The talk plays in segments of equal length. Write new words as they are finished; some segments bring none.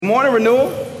Good morning, Renewal.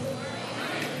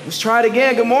 Let's try it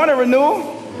again. Good morning,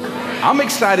 Renewal. I'm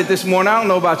excited this morning. I don't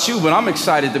know about you, but I'm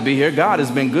excited to be here. God has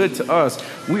been good to us.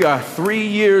 We are 3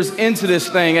 years into this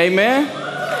thing, amen?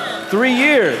 3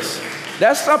 years.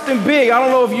 That's something big. I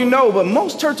don't know if you know, but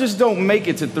most churches don't make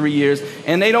it to 3 years,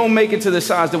 and they don't make it to the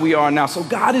size that we are now. So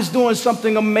God is doing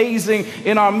something amazing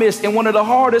in our midst. In one of the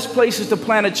hardest places to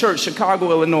plant a church,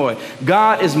 Chicago, Illinois,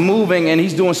 God is moving, and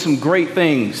he's doing some great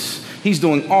things. He's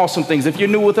doing awesome things. If you're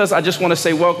new with us, I just want to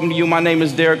say welcome to you. My name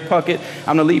is Derek Puckett.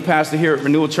 I'm the lead pastor here at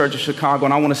Renewal Church of Chicago,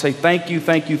 and I want to say thank you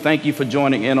for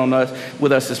joining in on us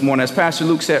with us this morning. As Pastor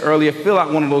Luke said earlier, fill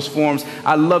out one of those forms.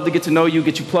 I'd love to get to know you,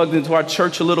 get you plugged into our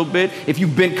church a little bit. If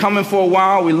you've been coming for a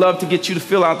while, we'd love to get you to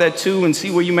fill out that too and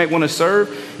see where you might want to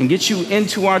serve and get you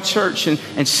into our church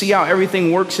and see how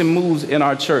everything works and moves in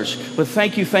our church. But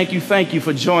thank you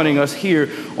for joining us here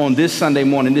on this Sunday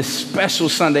morning, this special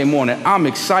Sunday morning. I'm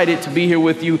excited to be here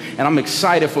with you, and I'm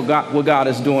excited for what God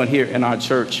is doing here in our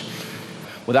church.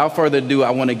 Without further ado,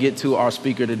 I want to get to our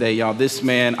speaker today, y'all. This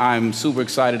man, I'm super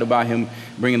excited about him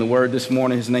bringing the word this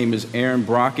morning. His name is Aaron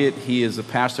Brockett. He is a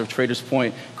pastor of Traders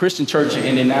Point Christian Church in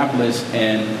Indianapolis,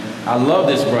 and I love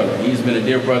this brother. He's been a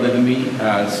dear brother to me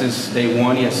since day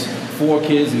one. He has 4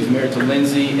 kids. He's married to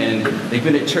Lindsay, and they've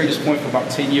been at Traders Point for about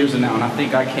 10 years now, and I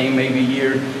think I came maybe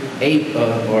year 8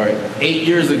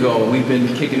 years ago. We've been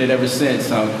kicking it ever since.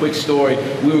 Quick story,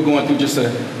 we were going through just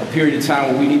a period of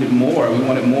time where we needed more. We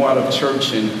wanted more out of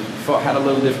church and had a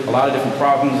lot of different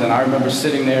problems. And I remember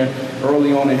sitting there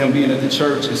early on and him being at the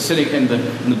church and sitting in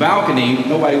the balcony.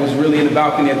 Nobody was really in the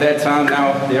balcony at that time.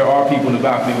 Now there are people in the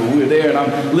balcony, but we were there and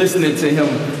I'm listening to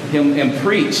him and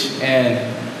preach.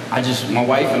 And my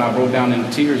wife and I broke down in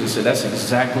tears and said, that's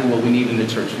exactly what we need in the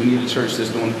church. We need a church that's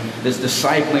doing this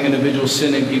discipling individuals,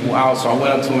 sending people out. So I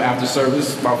went up to him after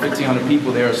service, about 1,500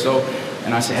 people there or so.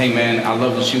 And I said, hey man, I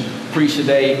love that you preach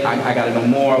today. I got to know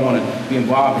more. I want to be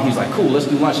involved. And he's like, cool, let's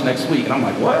do lunch next week. And I'm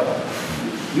like, what?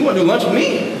 You want to do lunch with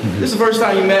me? This is the first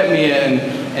time you met me.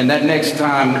 And that next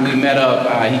time we met up,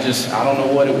 I don't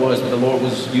know what it was, but the Lord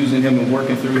was using him and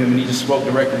working through him. And he just spoke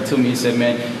directly to me. He said,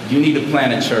 man, you need to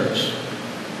plant a church.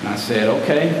 And I said,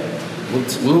 okay,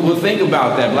 we'll think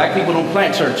about that. Black people don't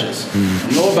plant churches.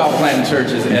 I know about planting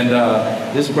churches. And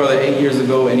this brother 8 years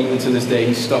ago, and even to this day,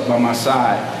 he's stuck by my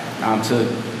side. To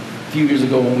a few years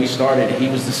ago when we started, he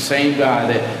was the same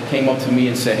guy that came up to me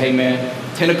and said, hey man,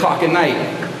 10 o'clock at night,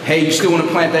 hey, you still want to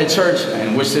plant that church?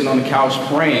 And we're sitting on the couch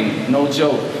praying, no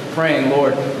joke, praying,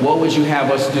 Lord, what would you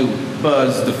have us do?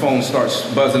 Buzz, the phone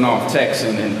starts buzzing off,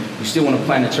 texting, and you still want to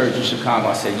plant a church in Chicago?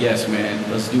 I said, yes, man,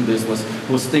 let's do this.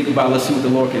 Let's think about it. Let's see what the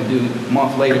Lord can do. A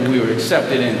month later, we were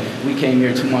accepted, and we came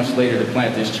here 2 months later to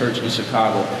plant this church in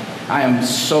Chicago. I am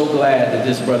so glad that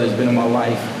this brother has been in my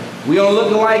life. We don't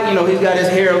look alike, he's got his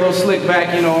hair a little slick back,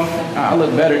 I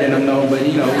look better than him, though, but,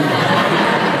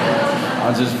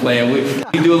 I'll just play. We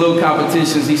do a little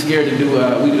competitions. He's scared to do,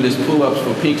 we do this pull-ups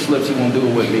for pink slips. He won't do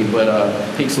it with me,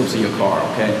 but pink slips in your car,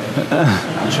 okay?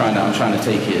 I'm trying to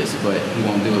take his, but he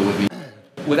won't do it with me.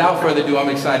 Without further ado, I'm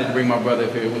excited to bring my brother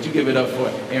up here. Would you give it up for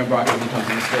Aaron Brockett as he comes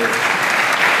to the stage?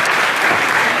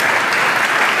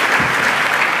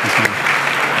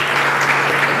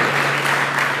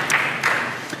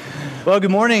 Well,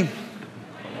 good morning.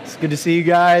 It's good to see you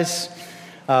guys.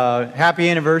 Happy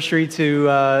anniversary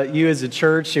to you as a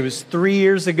church. It was 3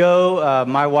 years ago.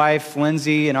 My wife,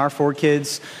 Lindsay, and our 4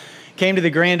 kids came to the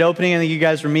grand opening. I think you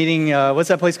guys were meeting, what's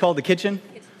that place called? The Kitchen?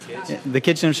 The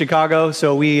Kitchen of Chicago.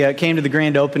 So we came to the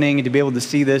grand opening, and to be able to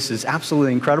see this is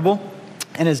absolutely incredible.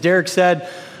 And as Derek said,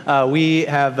 we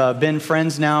have been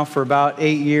friends now for about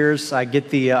 8 years. I get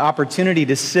the opportunity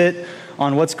to sit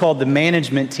on what's called the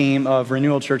management team of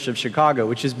Renewal Church of Chicago,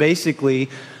 which is basically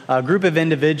a group of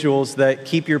individuals that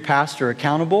keep your pastor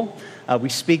accountable. We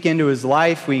speak into his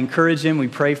life, we encourage him, we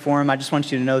pray for him. I just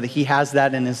want you to know that he has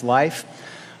that in his life.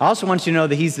 I also want you to know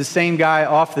that he's the same guy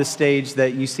off the stage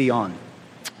that you see on.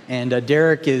 And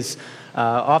Derek is,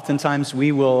 oftentimes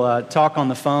we will talk on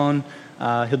the phone.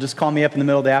 He'll just call me up in the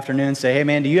middle of the afternoon and say, hey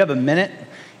man, do you have a minute?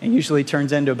 And usually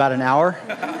turns into about an hour.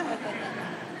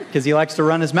 Because he likes to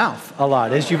run his mouth a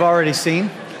lot, as you've already seen.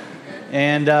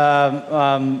 And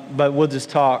but we'll just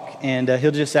talk, and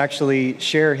he'll just actually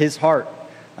share his heart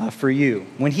for you.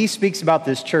 When he speaks about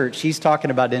this church, he's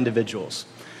talking about individuals.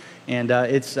 And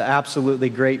it's absolutely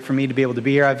great for me to be able to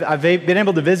be here. I've been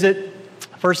able to visit,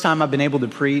 first time I've been able to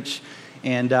preach,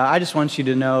 and I just want you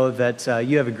to know that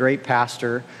you have a great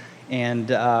pastor, and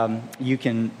you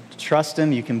can trust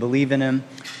him, you can believe in him.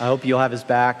 I hope you'll have his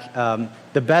back.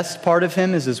 The best part of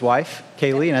him is his wife,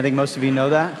 Kaylee, and I think most of you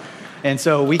know that. And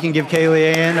so we can give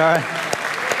Kaylee a hand, all right?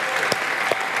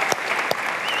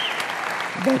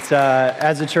 But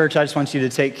as a church, I just want you to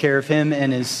take care of him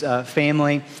and his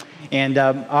family, and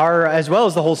as well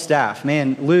as the whole staff.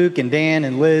 Man, Luke and Dan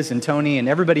and Liz and Tony and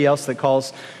everybody else that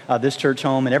calls this church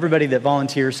home, and everybody that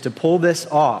volunteers to pull this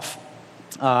off.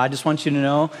 I just want you to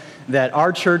know that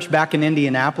our church back in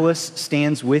Indianapolis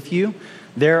stands with you.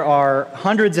 There are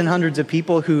hundreds and hundreds of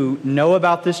people who know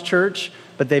about this church,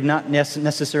 but they've not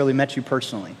necessarily met you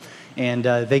personally. And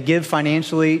they give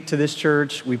financially to this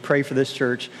church. We pray for this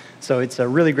church. So it's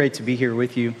really great to be here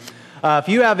with you. If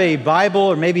you have a Bible,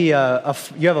 or maybe you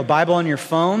have a Bible on your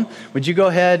phone, would you go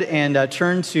ahead and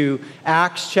turn to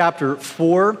Acts chapter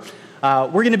 4? We're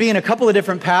going to be in a couple of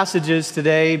different passages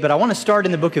today, but I want to start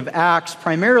in the book of Acts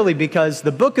primarily because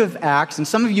the book of Acts, and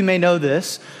some of you may know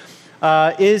this,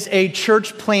 is a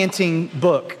church planting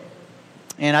book.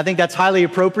 And I think that's highly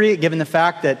appropriate given the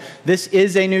fact that this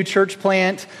is a new church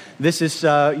plant. This is,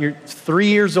 you're 3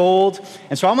 years old.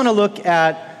 And so I'm going to look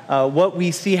at what we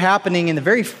see happening in the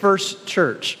very first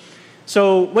church.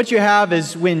 So what you have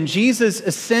is when Jesus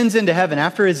ascends into heaven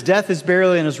after his death, his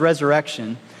burial, and his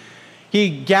resurrection, he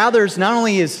gathers not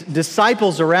only his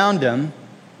disciples around him,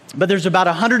 but there's about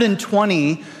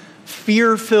 120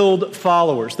 fear-filled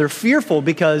followers. They're fearful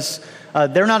because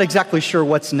they're not exactly sure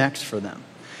what's next for them.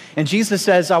 And Jesus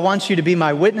says, I want you to be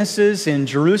my witnesses in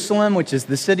Jerusalem, which is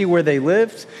the city where they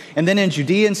lived, and then in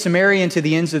Judea and Samaria and to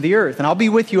the ends of the earth. And I'll be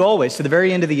with you always to the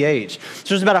very end of the age. So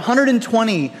there's about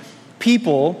 120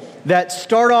 people that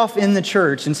start off in the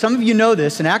church. And some of you know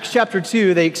this. In Acts chapter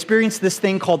 2, they experience this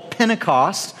thing called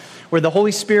Pentecost, where the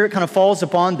Holy Spirit kind of falls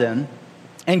upon them.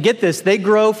 And get this, they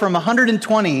grow from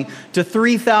 120 to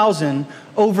 3,000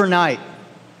 overnight.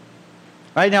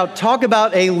 Right now, talk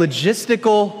about a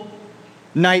logistical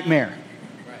nightmare.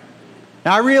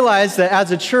 Now, I realize that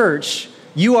as a church,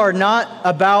 you are not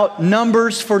about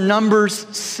numbers for numbers'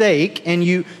 sake, and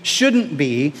you shouldn't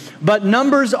be, but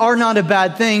numbers are not a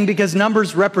bad thing because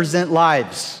numbers represent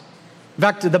lives. In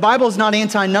fact, the Bible is not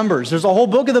anti-numbers. There's a whole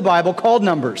book of the Bible called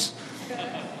Numbers.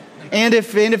 And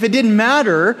if it didn't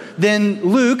matter, then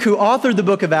Luke, who authored the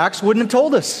book of Acts, wouldn't have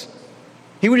told us.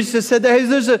 He would have just said, hey,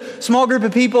 there's a small group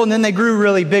of people, and then they grew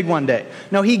really big one day.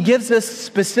 No, he gives us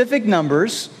specific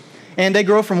numbers, and they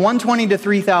grow from 120 to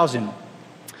 3,000.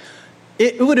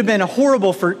 It would have been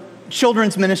horrible for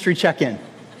children's ministry check-in.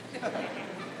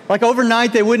 Like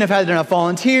overnight, they wouldn't have had enough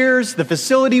volunteers. The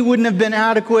facility wouldn't have been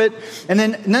adequate. And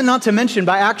then not to mention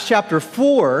by Acts chapter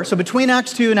 4, so between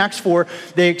Acts 2 and Acts 4,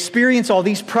 they experience all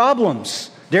these problems.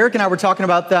 Derek and I were talking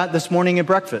about that this morning at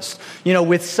breakfast. You know,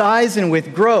 with size and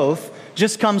with growth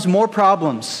just comes more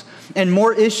problems and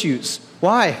more issues.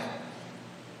 Why?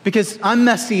 Because I'm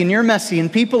messy and you're messy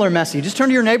and people are messy. Just turn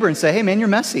to your neighbor and say, hey man, you're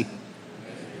messy.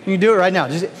 You can do it right now.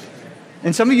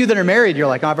 And some of you that are married, you're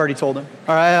like, oh, I've already told him.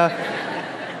 All right.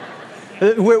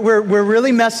 We're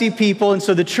really messy people, and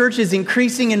so the church is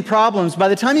increasing in problems. By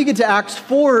the time you get to Acts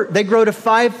 4, they grow to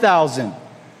 5,000.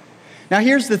 Now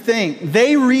here's the thing.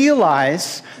 They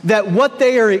realize that what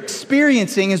they are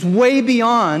experiencing is way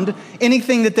beyond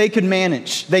anything that they could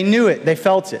manage. They knew it. They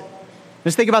felt it.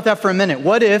 Just think about that for a minute.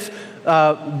 What if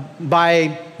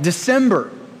by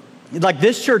December, like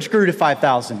this church grew to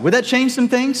 5,000? Would that change some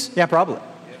things? Yeah, probably.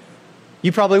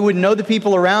 You probably wouldn't know the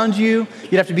people around you.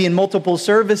 You'd have to be in multiple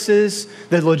services.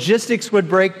 The logistics would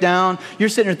break down. You're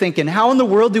sitting there thinking, how in the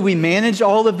world do we manage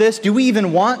all of this? Do we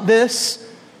even want this?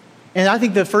 And I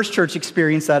think the first church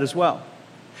experienced that as well.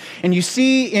 And you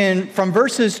see from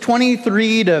verses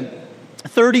 23 to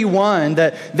 31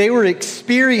 that they were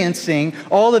experiencing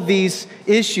all of these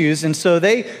issues. And so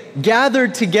they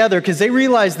gathered together because they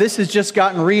realized this has just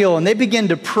gotten real, and they began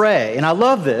to pray. And I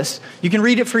love this. You can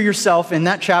read it for yourself in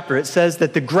that chapter. It says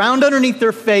that the ground underneath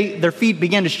their feet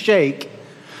began to shake,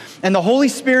 and the Holy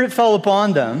Spirit fell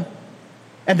upon them,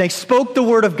 and they spoke the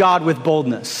word of God with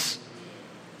boldness.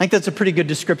 I think that's a pretty good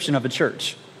description of a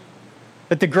church.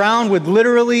 That the ground would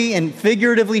literally and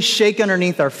figuratively shake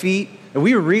underneath our feet. And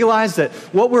we realize that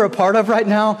what we're a part of right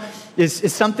now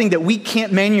is something that we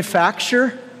can't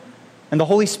manufacture, and the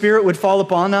Holy Spirit would fall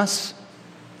upon us,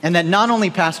 and that not only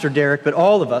Pastor Derek, but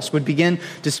all of us would begin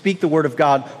to speak the word of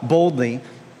God boldly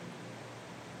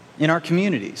in our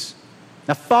communities.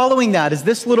 Now, following that is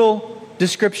this little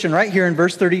description right here in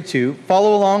verse 32.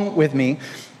 Follow along with me.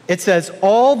 It says,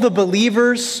 all the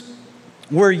believers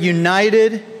were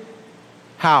united,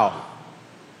 how?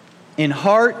 In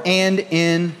heart and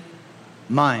in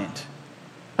mind.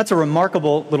 That's a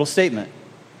remarkable little statement.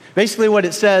 Basically what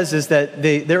it says is that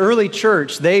the early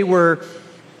church, they were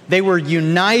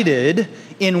united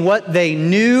in what they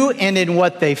knew and in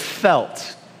what they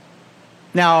felt.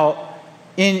 Now,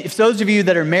 if those of you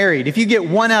that are married, if you get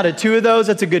 1 out of 2 of those,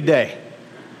 that's a good day.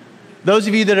 Those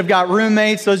of you that have got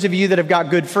roommates, those of you that have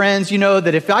got good friends, you know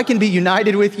that if I can be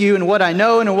united with you in what I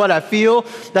know and in what I feel,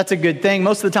 that's a good thing.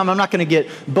 Most of the time, I'm not going to get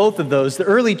both of those. The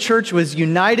early church was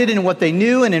united in what they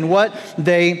knew and in what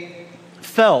they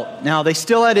felt. Now, they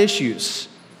still had issues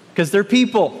because they're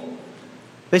people.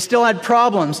 They still had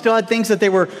problems, still had things that they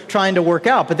were trying to work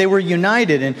out, but they were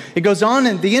united. And it goes on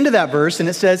at the end of that verse, and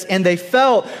it says, and they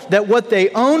felt that what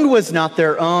they owned was not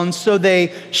their own, so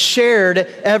they shared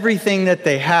everything that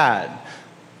they had.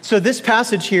 So this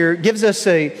passage here gives us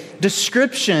a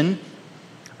description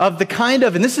of the kind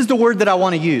of, and this is the word that I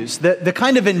want to use, the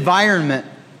kind of environment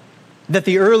that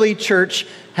the early church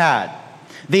had.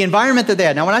 The environment that they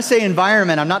had. Now, when I say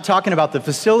environment, I'm not talking about the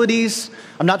facilities.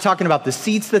 I'm not talking about the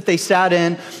seats that they sat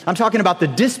in. I'm talking about the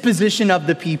disposition of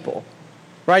the people,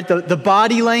 right? The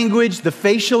body language, the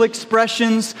facial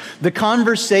expressions, the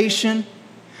conversation.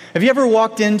 Have you ever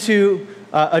walked into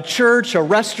a church, a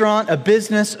restaurant, a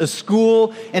business, a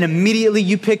school, and immediately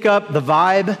you pick up the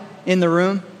vibe in the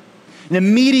room? And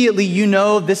immediately you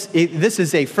know this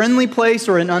is a friendly place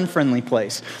or an unfriendly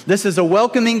place. This is a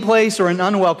welcoming place or an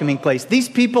unwelcoming place. These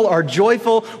people are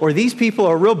joyful or these people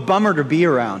are a real bummer to be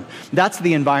around. That's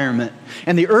the environment.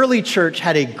 And the early church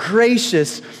had a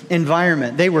gracious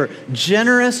environment. They were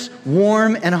generous,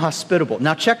 warm, and hospitable.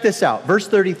 Now check this out. Verse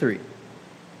 33.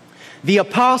 The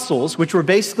apostles, which were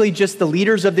basically just the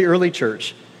leaders of the early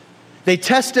church, they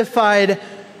testified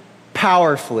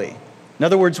powerfully. In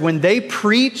other words, when they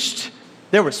preached,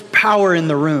 there was power in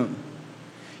the room.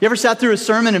 You ever sat through a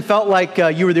sermon and felt like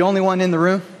you were the only one in the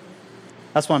room?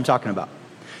 That's what I'm talking about.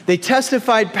 They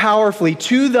testified powerfully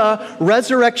to the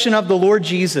resurrection of the Lord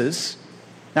Jesus.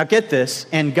 Now get this,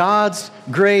 and God's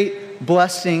great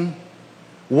blessing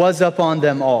was upon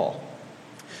them all.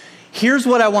 Here's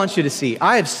what I want you to see.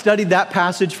 I have studied that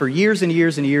passage for years and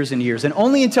years and years and years, and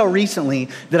only until recently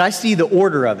did I see the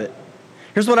order of it.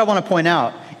 Here's what I want to point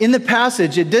out. In the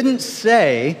passage, it didn't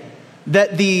say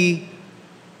that the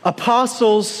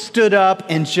apostles stood up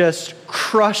and just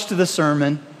crushed the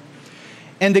sermon,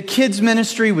 and the kids'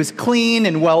 ministry was clean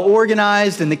and well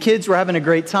organized, and the kids were having a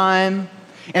great time,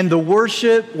 and the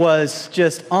worship was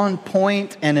just on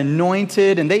point and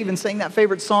anointed, and they even sang that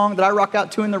favorite song that I rock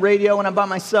out to in the radio when I'm by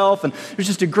myself, and it was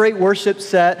just a great worship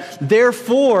set.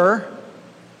 Therefore,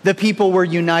 the people were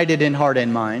united in heart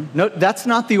and mind. No, that's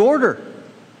not the order.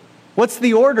 What's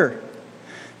the order?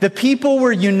 The people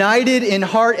were united in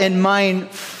heart and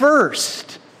mind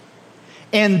first,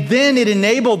 and then it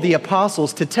enabled the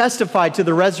apostles to testify to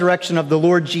the resurrection of the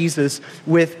Lord Jesus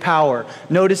with power.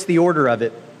 Notice the order of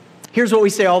it. Here's what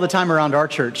we say all the time around our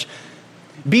church.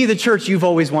 Be the church you've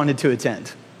always wanted to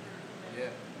attend.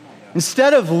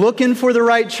 Instead of looking for the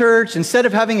right church, instead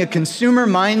of having a consumer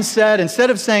mindset, instead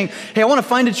of saying, hey, I want to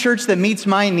find a church that meets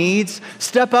my needs,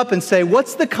 step up and say,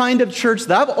 what's the kind of church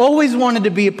that I've always wanted to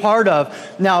be a part of?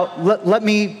 Now, let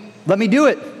me do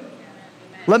it.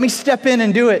 Let me step in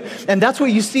and do it. And that's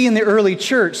what you see in the early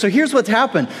church. So here's what's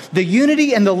happened. The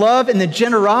unity and the love and the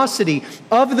generosity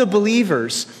of the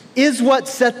believers is what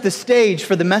set the stage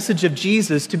for the message of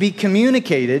Jesus to be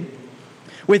communicated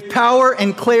with power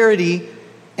and clarity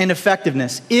and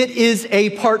effectiveness. It is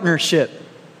a partnership.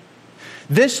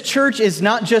 This church is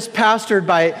not just pastored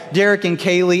by Derek and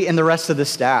Kaylee and the rest of the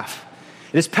staff.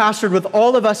 It is pastored with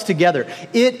all of us together.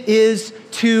 It is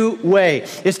two-way.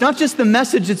 It's not just the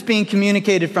message that's being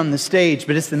communicated from the stage,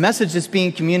 but it's the message that's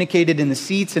being communicated in the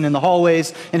seats and in the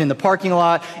hallways and in the parking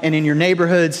lot and in your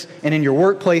neighborhoods and in your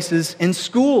workplaces and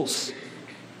schools.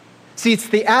 See, it's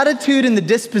the attitude and the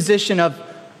disposition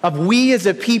of we as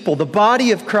a people, the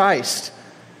body of Christ,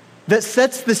 that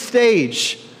sets the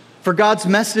stage for God's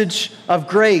message of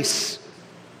grace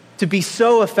to be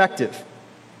so effective.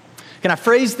 Can I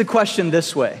phrase the question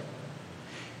this way?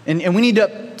 And we need to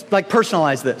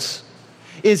personalize this.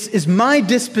 Is my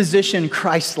disposition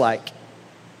Christ-like?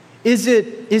 Is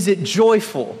it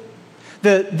joyful?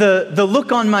 The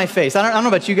look on my face. I don't know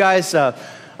about you guys.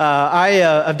 I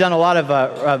have done a lot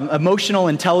of emotional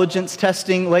intelligence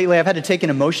testing lately. I've had to take an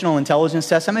emotional intelligence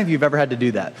test. How many of you have ever had to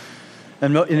do that?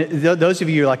 And those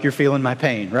of you are you're feeling my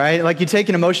pain, right? Like you take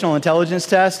an emotional intelligence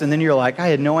test and then you're like, I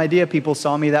had no idea people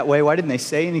saw me that way. Why didn't they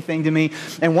say anything to me?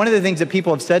 And one of the things that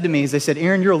people have said to me is they said,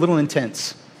 Aaron, you're a little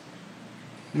intense.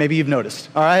 Maybe you've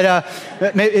noticed, all right?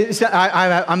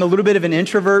 I'm a little bit of an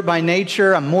introvert by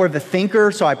nature. I'm more of a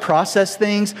thinker, so I process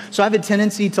things. So I have a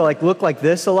tendency to look like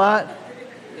this a lot.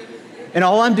 And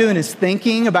all I'm doing is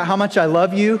thinking about how much I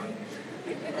love you,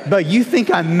 but you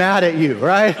think I'm mad at you,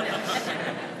 right?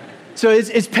 So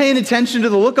it's paying attention to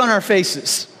the look on our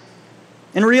faces.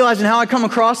 And realizing how I come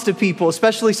across to people,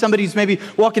 especially somebody who's maybe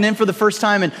walking in for the first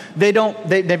time and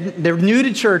they're new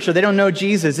to church or they don't know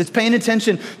Jesus. It's paying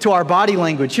attention to our body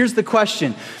language. Here's the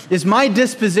question. Is my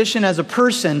disposition as a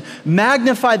person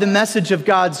magnify the message of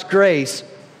God's grace,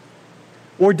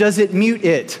 or does it mute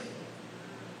it?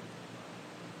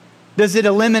 Does it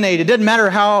eliminate it? It doesn't matter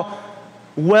how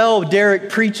well Derek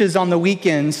preaches on the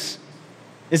weekends.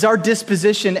 Is our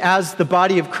disposition as the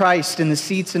body of Christ in the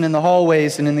seats and in the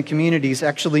hallways and in the communities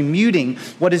actually muting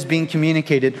what is being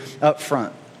communicated up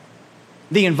front?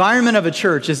 The environment of a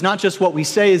church is not just what we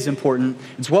say is important,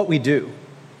 it's what we do.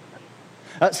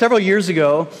 Several years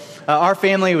ago, our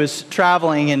family was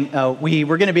traveling and we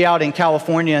were going to be out in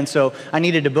California, and so I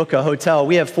needed to book a hotel.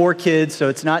 We have 4 kids, so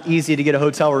it's not easy to get a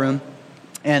hotel room.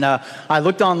 And I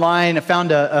looked online, I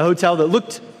found a hotel that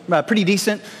looked pretty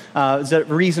decent. It was at a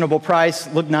reasonable price,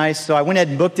 looked nice, so I went ahead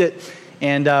and booked it.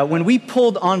 And when we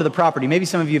pulled onto the property, maybe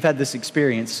some of you have had this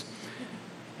experience,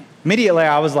 immediately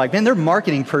I was like, man, their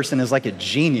marketing person is like a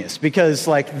genius, because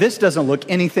like this doesn't look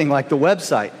anything like the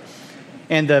website.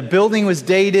 And the building was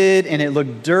dated, and it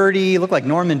looked dirty. It looked like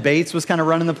Norman Bates was kind of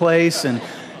running the place, and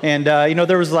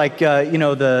there was like,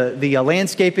 the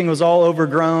landscaping was all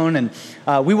overgrown,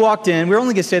 and we walked in. We were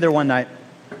only going to stay there one night.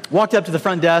 Walked up to the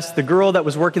front desk. The girl that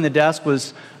was working the desk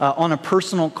was on a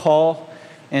personal call,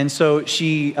 and so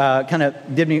she kind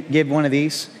of gave one of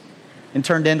these and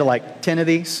turned into like 10 of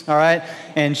these, all right?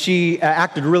 And she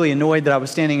acted really annoyed that I was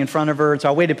standing in front of her, and so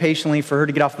I waited patiently for her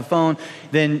to get off the phone.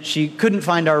 Then she couldn't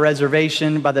find our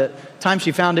reservation. By the time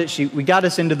she found it, we got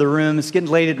us into the room. It's getting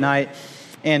late at night.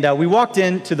 And we walked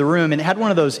into the room, and it had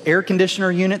one of those air conditioner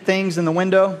unit things in the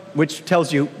window, which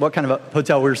tells you what kind of a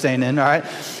hotel we were staying in, all right?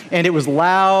 And it was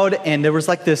loud, and there was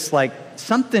like this, like,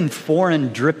 something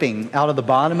foreign dripping out of the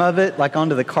bottom of it, like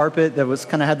onto the carpet that was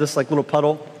kind of had this, like, little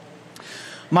puddle.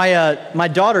 My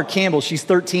daughter, Campbell, she's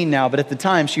 13 now, but at the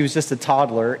time, she was just a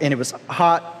toddler, and it was a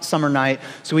hot summer night,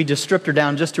 so we just stripped her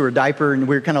down just to her diaper, and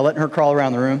we were kind of letting her crawl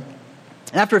around the room.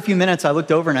 And after a few minutes, I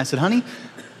looked over, and I said, honey,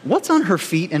 what's on her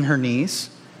feet and her knees?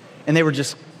 And they were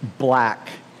just black.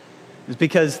 It's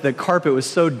because the carpet was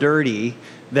so dirty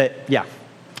that, yeah,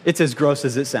 it's as gross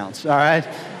as it sounds, all right?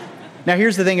 Now,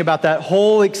 here's the thing about that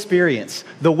whole experience.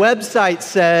 The website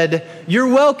said, you're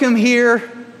welcome here.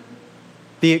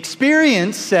 The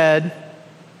experience said,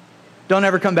 don't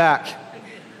ever come back.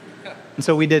 And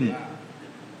so we didn't.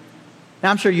 Now,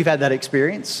 I'm sure you've had that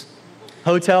experience.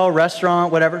 Hotel,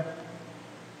 restaurant, whatever.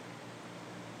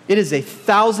 It is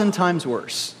 1,000 times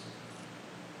worse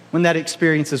when that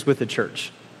experience is with the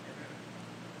church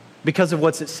because of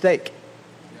what's at stake.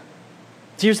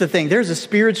 So here's the thing. There's a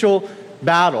spiritual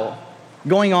battle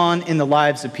going on in the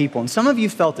lives of people. And some of you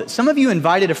felt it. Some of you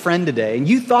invited a friend today, and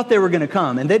you thought they were going to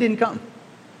come, and they didn't come.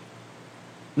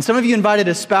 And some of you invited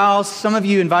a spouse. Some of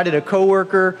you invited a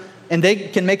coworker, and they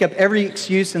can make up every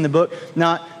excuse in the book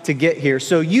not to get here.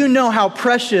 So you know how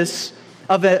precious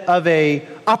of a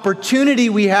opportunity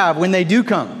we have when they do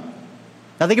come.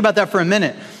 Now think about that for a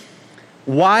minute.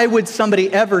 Why would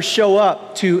somebody ever show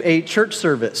up to a church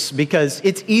service? Because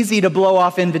it's easy to blow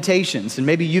off invitations, and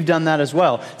maybe you've done that as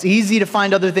well. It's easy to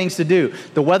find other things to do.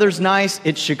 The weather's nice,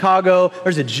 it's Chicago,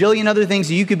 there's a jillion other things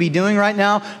that you could be doing right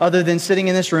now other than sitting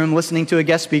in this room listening to a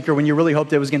guest speaker when you really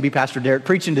hoped it was going to be Pastor Derek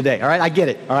preaching today, all right? I get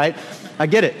it, all right? I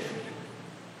get it.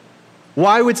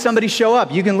 Why would somebody show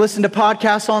up? You can listen to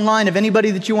podcasts online of anybody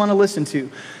that you want to listen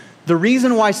to. The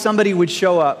reason why somebody would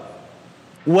show up,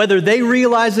 whether they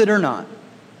realize it or not,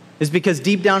 is because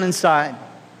deep down inside,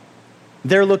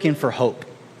 they're looking for hope.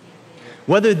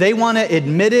 Whether they want to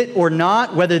admit it or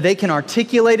not, whether they can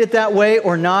articulate it that way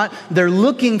or not, they're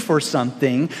looking for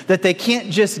something that they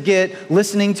can't just get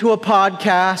listening to a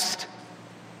podcast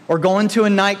or going to a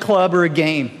nightclub or a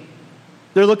game.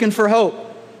 They're looking for hope.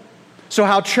 So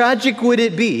how tragic would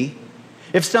it be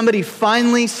if somebody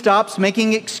finally stops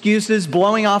making excuses,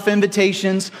 blowing off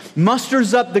invitations,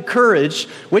 musters up the courage,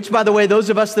 which, by the way, those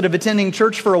of us that have been attending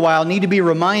church for a while need to be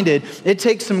reminded, it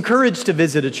takes some courage to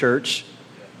visit a church,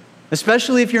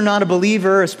 especially if you're not a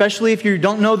believer, especially if you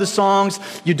don't know the songs,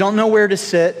 you don't know where to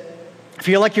sit,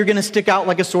 feel like you're going to stick out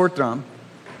like a sore thumb.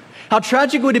 How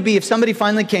tragic would it be if somebody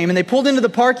finally came and they pulled into the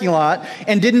parking lot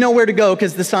and didn't know where to go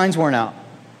because the signs weren't out?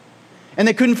 And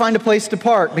they couldn't find a place to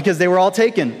park because they were all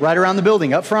taken right around the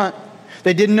building up front.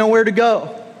 They didn't know where to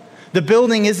go. The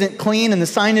building isn't clean and the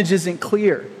signage isn't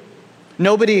clear.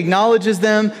 Nobody acknowledges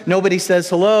them. Nobody says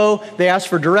hello. They ask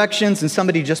for directions and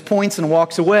somebody just points and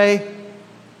walks away.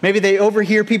 Maybe they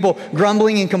overhear people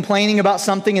grumbling and complaining about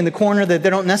something in the corner that they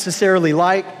don't necessarily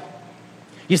like.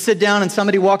 You sit down and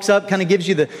somebody walks up, kind of gives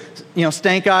you the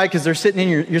stank eye because you're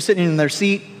sitting in their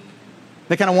seat.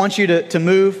 They kind of want you to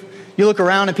move. You look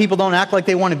around and people don't act like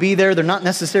they want to be there. They're not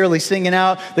necessarily singing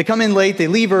out. They come in late. They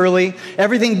leave early.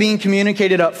 Everything being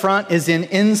communicated up front is in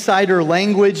insider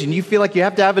language, and you feel like you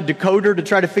have to have a decoder to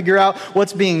try to figure out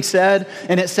what's being said.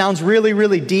 And it sounds really,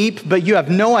 really deep, but you have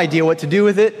no idea what to do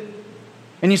with it.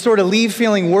 And you sort of leave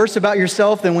feeling worse about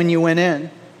yourself than when you went in.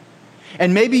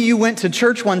 And maybe you went to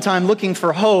church one time looking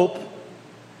for hope,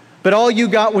 but all you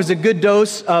got was a good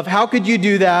dose of how could you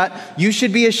do that? You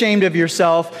should be ashamed of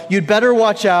yourself. You'd better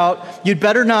watch out. You'd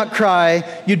better not cry.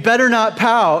 You'd better not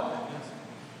pout.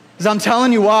 Because I'm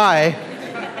telling you why.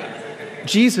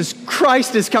 Jesus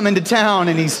Christ is coming to town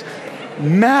and he's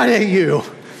mad at you.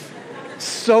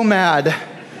 So mad.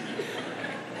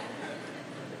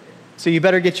 So you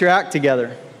better get your act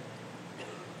together.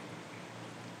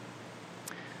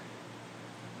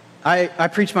 I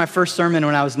preached my first sermon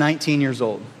when I was 19 years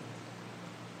old.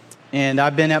 And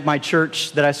I've been at my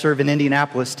church that I serve in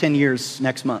Indianapolis 10 years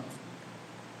next month.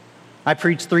 I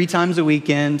preach 3 times a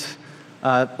weekend.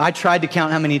 I tried to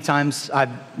count how many times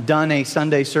I've done a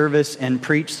Sunday service and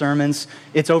preached sermons.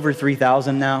 It's over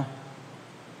 3,000 now.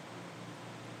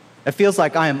 It feels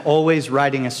like I am always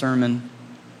writing a sermon.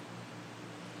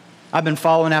 I've been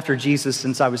following after Jesus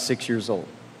since I was 6 years old.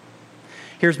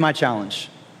 Here's my challenge.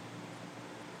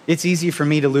 It's easy for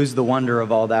me to lose the wonder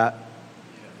of all that.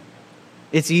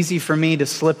 It's easy for me to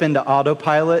slip into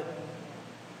autopilot.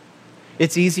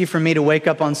 It's easy for me to wake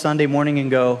up on Sunday morning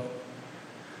and go,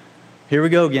 here we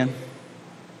go again.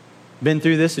 Been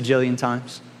through this a jillion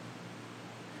times.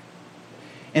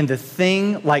 And the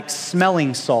thing like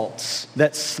smelling salts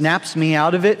that snaps me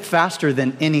out of it faster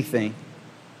than anything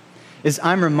is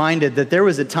I'm reminded that there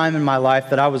was a time in my life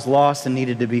that I was lost and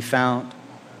needed to be found.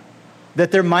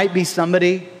 That there might be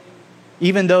somebody,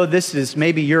 even though this is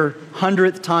maybe your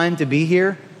 100th time to be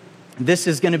here, this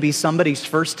is going to be somebody's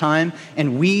first time,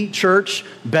 and we, church,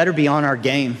 better be on our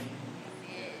game.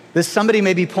 Somebody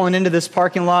may be pulling into this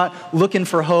parking lot looking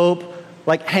for hope,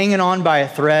 like hanging on by a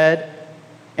thread,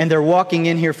 and they're walking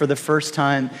in here for the first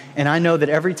time, and I know that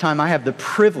every time I have the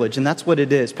privilege, and that's what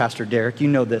it is, Pastor Derek, you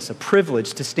know this, a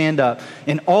privilege to stand up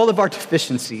in all of our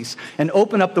deficiencies and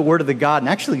open up the Word of the God and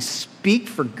actually speak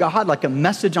for God like a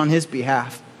message on His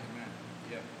behalf.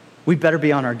 We better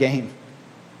be on our game.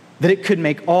 That it could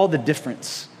make all the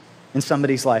difference in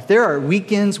somebody's life. There are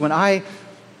weekends when I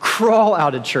crawl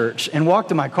out of church and walk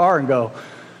to my car and go,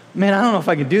 man, I don't know if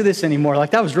I can do this anymore.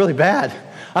 Like, that was really bad.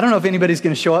 I don't know if anybody's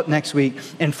going to show up next week.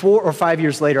 And 4 or 5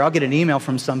 years later, I'll get an email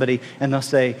from somebody and they'll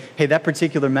say, hey, that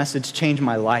particular message changed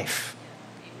my life.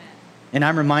 Amen. And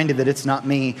I'm reminded that it's not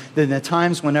me. That in the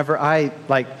times whenever I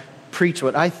preach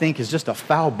what I think is just a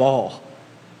foul ball,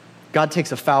 God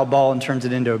takes a foul ball and turns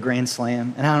it into a grand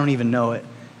slam, and I don't even know it.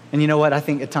 And you know what? I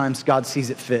think at times God sees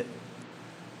it fit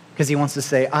because He wants to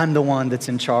say, I'm the one that's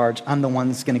in charge. I'm the one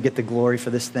that's going to get the glory for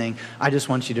this thing. I just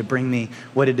want you to bring me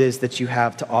what it is that you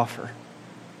have to offer.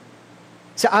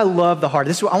 So I love the heart.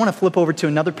 I want to flip over to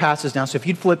another passage now. So if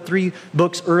you'd flip 3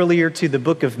 books earlier to the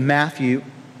book of Matthew,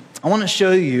 I want to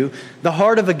show you the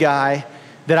heart of a guy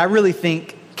that I really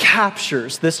think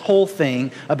captures this whole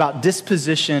thing about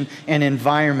disposition and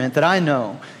environment that I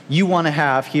know you want to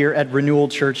have here at Renewal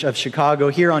Church of Chicago,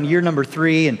 here on year number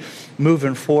 3 and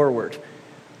moving forward.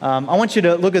 I want you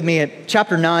to look with me at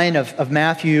chapter 9 of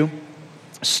Matthew,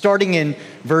 starting in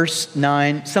verse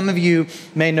 9. Some of you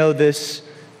may know this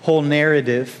whole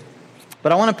narrative,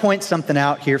 but I want to point something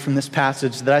out here from this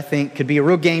passage that I think could be a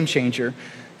real game changer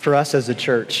for us as a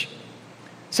church.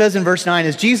 It says in verse 9,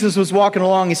 as Jesus was walking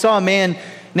along, He saw a man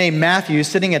named Matthew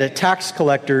sitting at a tax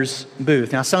collector's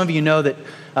booth. Now, some of you know that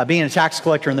being a tax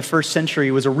collector in the first century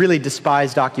was a really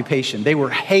despised occupation. They were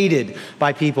hated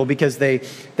by people because they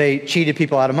cheated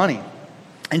people out of money.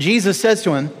 And Jesus says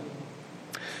to him,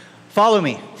 follow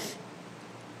me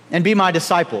and be my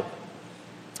disciple,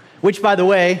 which, by the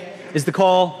way, is the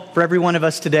call for every one of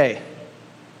us today.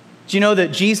 Do you know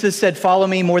that Jesus said, follow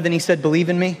me more than He said, believe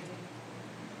in me?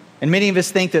 And many of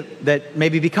us think that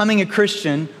maybe becoming a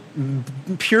Christian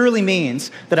purely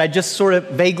means that I just sort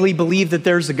of vaguely believe that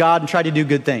there's a God and try to do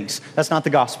good things. That's not the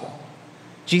gospel.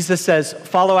 Jesus says,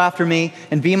 follow after me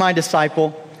and be my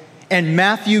disciple. And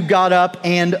Matthew got up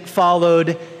and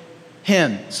followed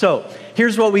Him. So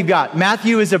here's what we've got.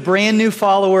 Matthew is a brand new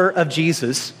follower of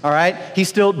Jesus, all right? He's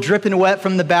still dripping wet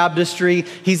from the baptistry.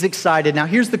 He's excited. Now,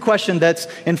 here's the question that's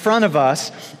in front of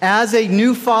us. As a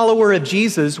new follower of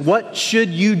Jesus, what should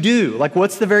you do? Like,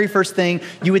 what's the very first thing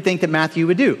you would think that Matthew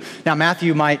would do? Now,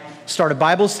 Matthew might start a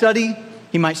Bible study.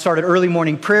 He might start an early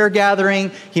morning prayer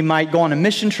gathering. He might go on a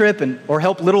mission trip or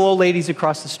help little old ladies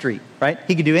across the street, right?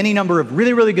 He could do any number of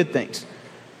really, really good things.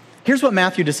 Here's what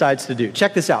Matthew decides to do.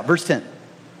 Check this out, verse 10.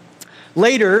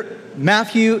 Later,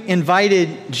 Matthew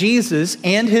invited Jesus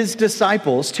and his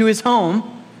disciples to his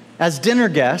home as dinner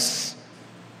guests.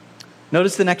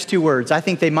 Notice the next two words. I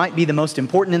think they might be the most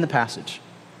important in the passage.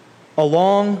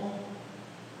 Along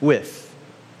with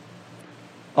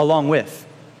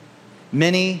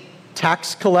many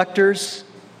tax collectors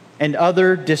and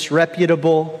other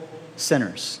disreputable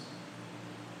sinners.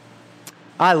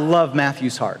 I love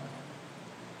Matthew's heart.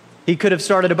 He could have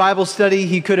started a Bible study.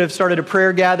 He could have started a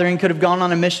prayer gathering, could have gone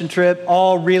on a mission trip.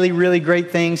 All really, really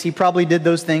great things. He probably did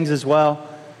those things as well.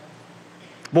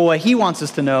 But what he wants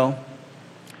us to know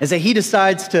is that he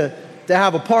decides to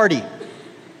have a party.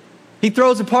 He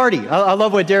throws a party. I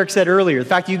love what Derek said earlier. The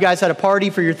fact that you guys had a party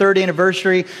for your 3rd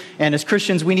anniversary, and as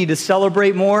Christians, we need to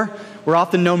celebrate more. We're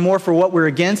often known more for what we're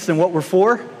against than what we're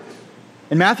for.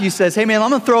 And Matthew says, hey man, I'm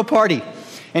going to throw a party.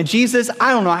 And Jesus,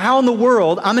 I don't know how in the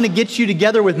world I'm going to get you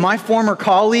together with my former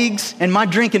colleagues and my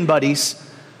drinking buddies,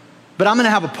 but I'm going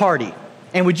to have a party.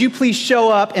 And would you please show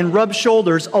up and rub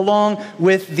shoulders along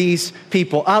with these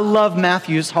people? I love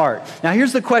Matthew's heart. Now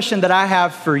here's the question that I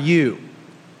have for you.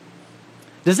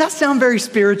 Does that sound very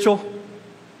spiritual?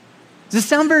 Does it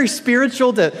sound very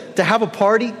spiritual to have a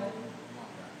party?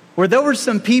 Where there were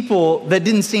some people that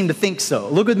didn't seem to think so.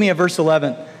 Look with me at verse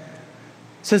 11. It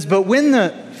says, but when the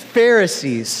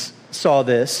Pharisees saw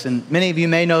this, and many of you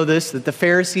may know this, that the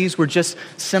Pharisees were just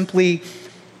simply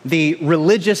the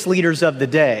religious leaders of the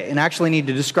day, and actually need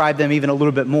to describe them even a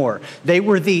little bit more. They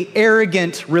were the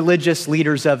arrogant religious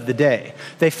leaders of the day.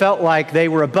 They felt like they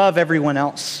were above everyone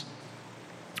else.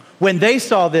 When they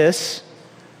saw this,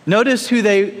 notice who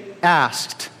they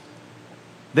asked.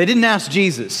 They didn't ask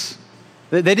Jesus.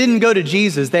 They didn't go to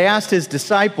Jesus. They asked his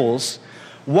disciples,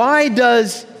 why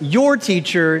does your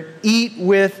teacher eat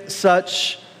with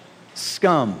such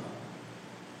scum?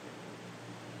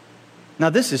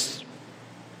 Now this is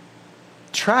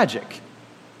tragic.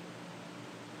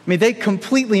 I mean, they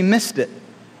completely missed it.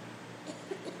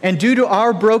 And due to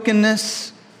our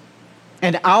brokenness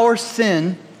and our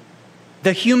sin,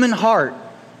 the human heart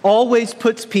always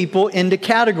puts people into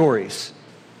categories.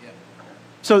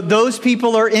 So those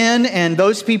people are in and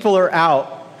those people are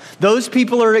out. Those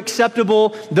people are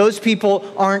acceptable, those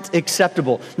people aren't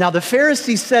acceptable. Now the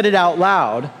Pharisees said it out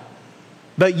loud,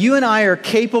 but you and I are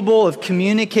capable of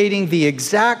communicating the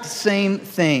exact same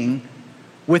thing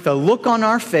with a look on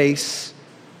our face,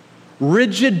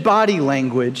 rigid body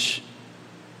language,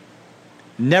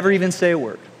 never even say a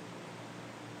word.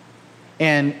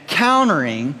 And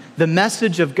countering the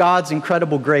message of God's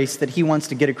incredible grace that he wants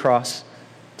to get across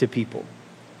to people.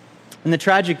 And the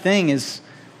tragic thing is,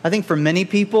 I think for many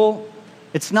people,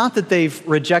 it's not that they've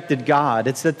rejected God,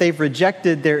 it's that they've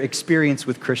rejected their experience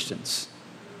with Christians.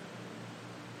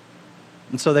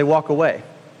 And so they walk away.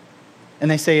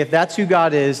 And they say, if that's who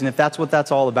God is, and if that's what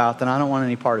that's all about, then I don't want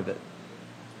any part of it.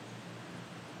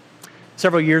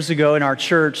 Several years ago in our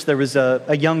church, there was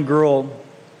a young girl,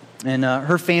 and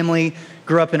her family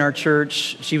grew up in our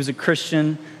church. She was a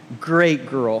Christian, great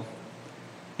girl.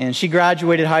 And she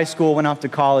graduated high school, went off to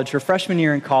college. Her freshman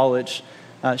year in college,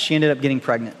 she ended up getting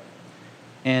pregnant.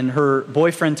 And her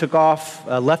boyfriend took off,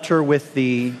 left her with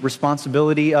the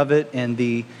responsibility of it and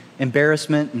the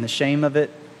embarrassment and the shame of it.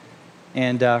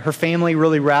 And her family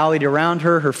really rallied around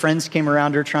her. Her friends came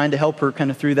around her trying to help her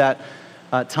kind of through that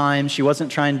time. She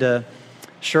wasn't trying to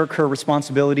shirk her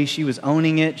responsibility. She was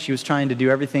owning it. She was trying to do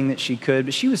everything that she could.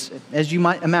 But she was, as you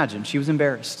might imagine, she was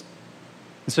embarrassed.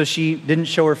 And so she didn't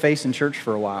show her face in church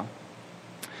for a while.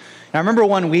 And I remember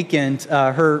one weekend,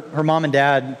 her mom and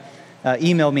dad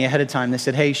emailed me ahead of time. They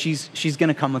said, hey, she's going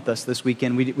to come with us this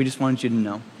weekend. We just wanted you to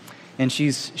know. And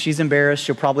she's embarrassed.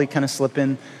 She'll probably kind of slip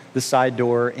in the side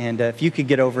door. And if you could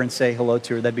get over and say hello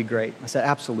to her, that'd be great. I said,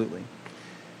 absolutely.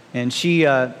 And she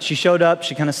showed up.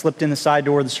 She kind of slipped in the side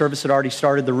door. The service had already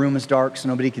started. The room was dark, so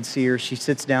nobody could see her. She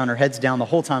sits down. Her head's down the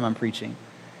whole time I'm preaching.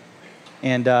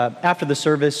 And after the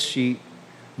service, she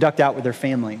ducked out with her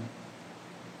family.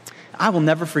 I will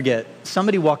never forget.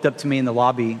 Somebody walked up to me in the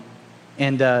lobby,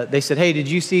 and they said, hey, did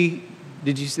you see,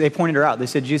 they pointed her out. They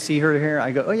said, did you see her here?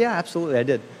 I go, oh, yeah, absolutely, I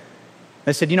did.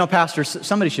 They said, you know, Pastor,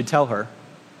 somebody should tell her.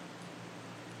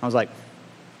 I was like,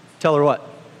 tell her what?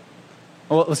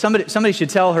 Well, somebody should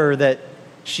tell her that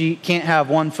she can't have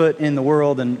 1 foot in the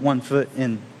world and 1 foot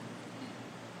in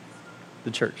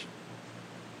the church.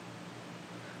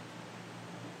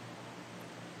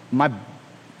 My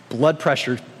blood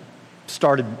pressure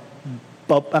started,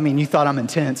 I mean, you thought I'm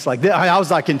intense. Like, I was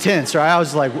like intense, right? I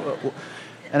was like,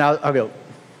 and I'll go,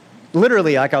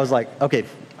 literally, like I was like, okay,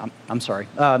 I'm sorry.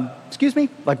 Excuse me?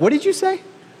 Like, what did you say?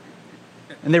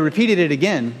 And they repeated it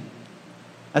again.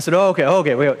 I said, oh,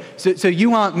 okay, wait. So you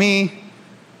want me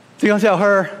So you're going to tell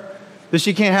her that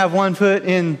she can't have one foot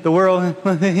in the world?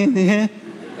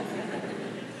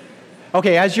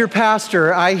 Okay, as your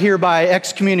pastor, I hereby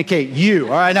excommunicate you.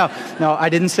 All right, no, I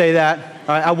didn't say that. All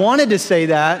right, I wanted to say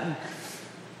that.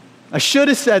 I should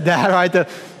have said that. All right,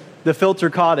 the filter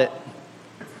caught it.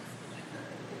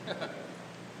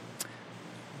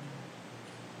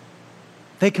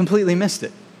 They completely missed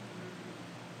it.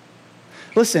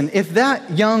 Listen, if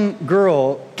that young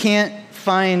girl can't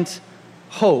find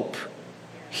hope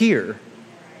here,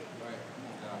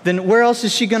 then where else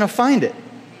is she going to find it?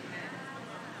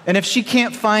 And if she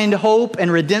can't find hope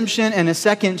and redemption and a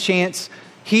second chance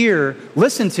here,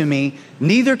 listen to me,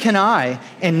 neither can I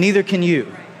and neither can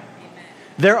you.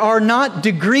 There are not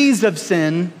degrees of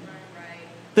sin.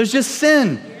 There's just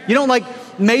sin. You don't like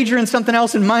major in something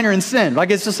else and minor in sin. Like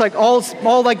it's just like all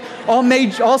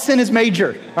sin is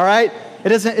major, all right?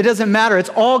 It doesn't matter. It's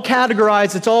all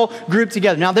categorized. It's all grouped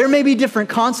together. Now, there may be different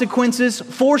consequences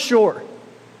for sure.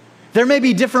 There may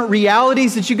be different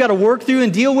realities that you got to work through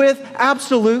and deal with.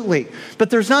 Absolutely.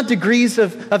 But there's not degrees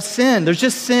of sin. There's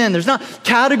just sin. There's not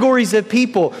categories of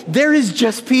people. There is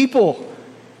just people.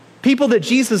 People that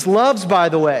Jesus loves, by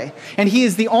the way. And He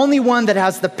is the only one that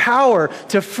has the power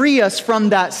to free us from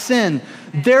that sin.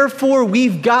 Therefore,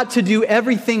 we've got to do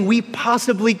everything we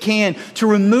possibly can to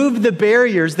remove the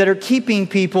barriers that are keeping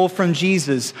people from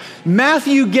Jesus.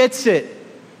 Matthew gets it.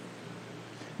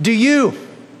 Do you?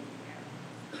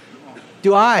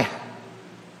 Do I?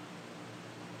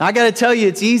 I got to tell you,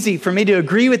 it's easy for me to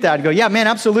agree with that. To go, yeah, man,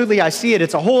 absolutely, I see it.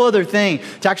 It's a whole other thing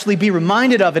to actually be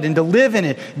reminded of it and to live in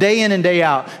it day in and day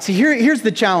out. See, here's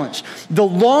the challenge. The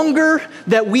longer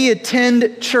that we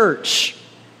attend church,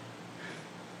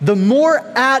 the more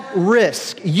at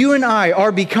risk you and I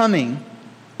are becoming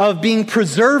of being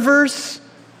preservers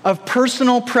of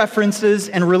personal preferences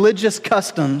and religious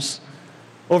customs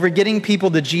over getting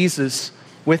people to Jesus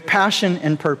with passion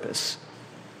and purpose.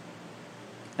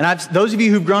 And those of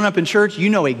you who've grown up in church, you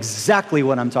know exactly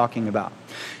what I'm talking about.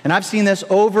 And I've seen this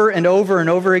over and over and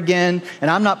over again, and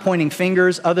I'm not pointing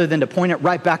fingers other than to point it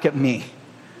right back at me.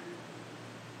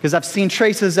 Because I've seen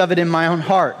traces of it in my own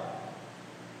heart.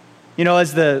 You know,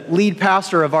 as the lead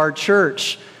pastor of our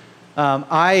church,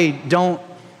 I don't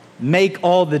make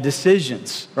all the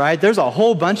decisions, right? There's a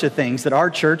whole bunch of things that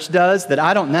our church does that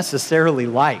I don't necessarily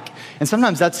like. And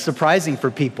sometimes that's surprising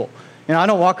for people. You know, I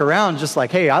don't walk around just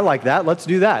like, hey, I like that, let's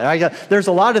do that. There's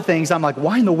a lot of things I'm like,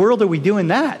 why in the world are we doing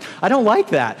that? I don't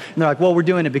like that. And they're like, well, we're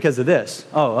doing it because of this.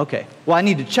 Oh, okay. Well, I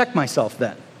need to check myself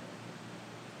then.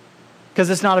 Because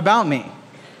it's not about me.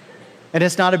 And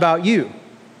it's not about you.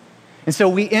 And so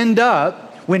we end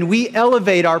up, when we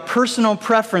elevate our personal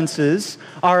preferences,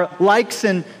 our likes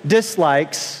and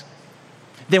dislikes,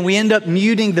 then we end up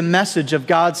muting the message of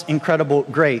God's incredible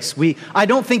grace. I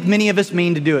don't think many of us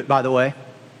mean to do it, by the way.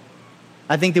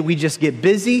 I think that we just get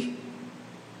busy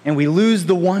and we lose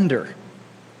the wonder.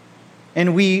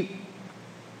 And we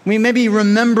maybe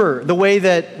remember the way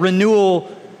that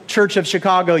Renewal Church of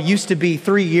Chicago used to be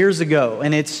 3 years ago,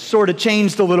 and it's sort of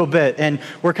changed a little bit, and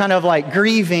we're kind of like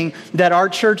grieving that our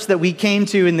church that we came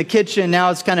to in the kitchen,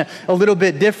 now it's kind of a little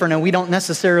bit different, and we don't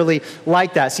necessarily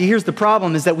like that. See, here's the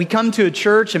problem, is that we come to a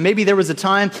church, and maybe there was a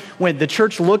time when the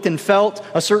church looked and felt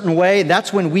a certain way, and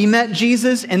that's when we met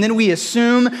Jesus, and then we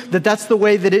assume that that's the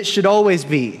way that it should always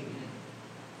be.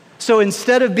 So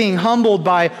instead of being humbled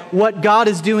by what God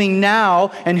is doing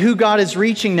now and who God is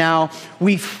reaching now,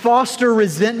 we foster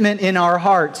resentment in our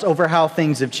hearts over how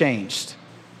things have changed.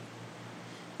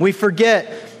 We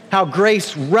forget how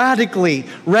grace radically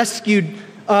rescued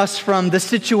us from the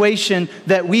situation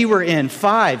that we were in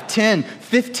 5, 10,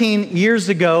 15 years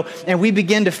ago, and we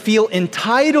begin to feel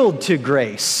entitled to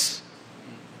grace.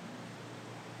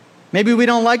 Maybe we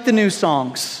don't like the new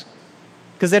songs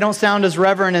because they don't sound as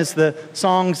reverent as the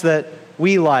songs that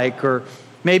we like. Or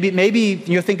maybe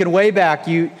you're thinking way back,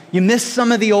 you miss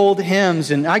some of the old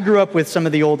hymns. And I grew up with some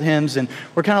of the old hymns, and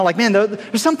we're kind of like, man,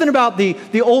 there's something about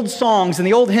the old songs and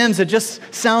the old hymns that just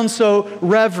sound so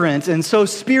reverent and so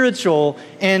spiritual.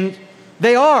 And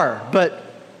they are, but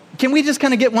can we just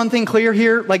kind of get one thing clear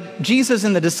here? Like, Jesus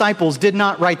and the disciples did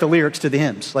not write the lyrics to the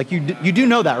hymns. Like, you do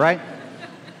know that, right?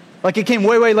 Like, it came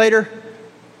way, way later.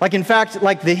 Like, in fact,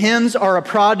 like the hymns are a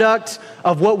product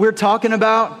of what we're talking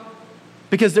about.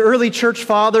 Because the early church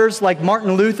fathers like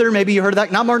Martin Luther, maybe you heard of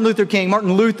that, not Martin Luther King,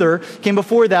 Martin Luther came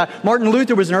before that. Martin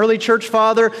Luther was an early church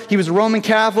father. He was a Roman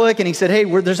Catholic, and he said, hey,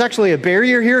 there's actually a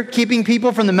barrier here keeping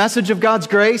people from the message of God's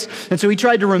grace. And so he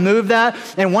tried to remove that.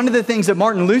 And one of the things that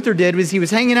Martin Luther did was he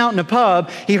was hanging out in a pub.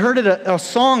 He heard a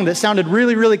song that sounded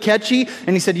really, really catchy.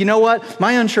 And he said, you know what?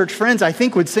 My unchurched friends, I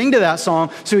think, would sing to that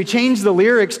song. So he changed the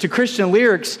lyrics to Christian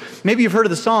lyrics. Maybe you've heard of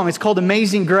the song. It's called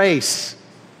Amazing Grace.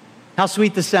 How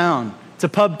sweet the sound. It's a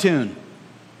pub tune.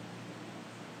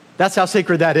 That's how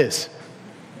sacred that is.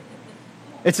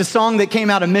 It's a song that came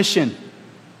out of mission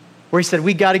where he said,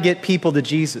 we got to get people to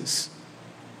Jesus.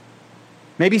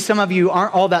 Maybe some of you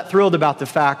aren't all that thrilled about the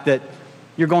fact that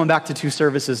you're going back to 2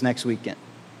 services next weekend.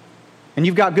 And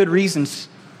you've got good reasons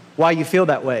why you feel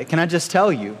that way. Can I just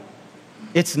tell you,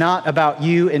 it's not about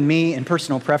you and me and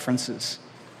personal preferences.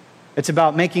 It's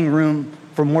about making room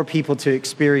for more people to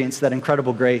experience that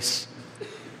incredible grace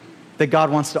that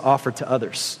God wants to offer to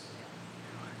others.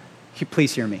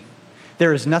 Please hear me.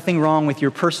 There is nothing wrong with your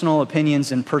personal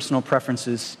opinions and personal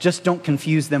preferences. Just don't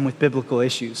confuse them with biblical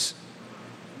issues.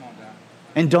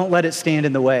 And don't let it stand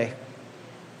in the way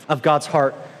of God's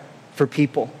heart for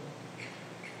people.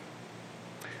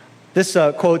 This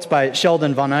quote's by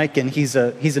Sheldon Von Eichen. He's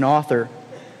an author.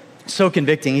 So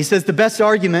convicting. He says, the best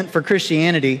argument for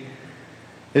Christianity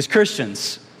is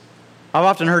Christians. I've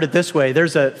often heard it this way.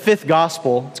 There's a fifth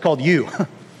gospel. It's called you.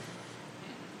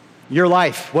 Your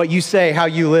life, what you say, how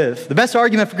you live. The best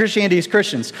argument for Christianity is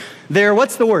Christians.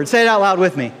 What's the word? Say it out loud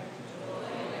with me.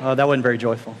 Oh, that wasn't very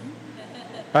joyful.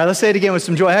 All right, let's say it again with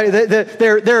some joy.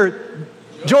 Their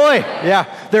joy.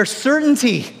 Yeah. Their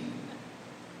certainty.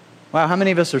 Wow, how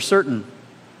many of us are certain?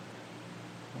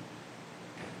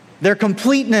 Their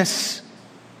completeness.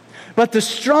 But the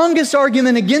strongest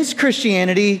argument against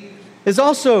Christianity is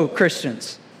also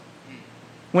Christians.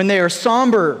 When they are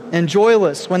somber and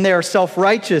joyless, when they are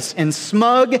self-righteous and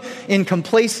smug in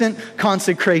complacent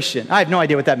consecration. I have no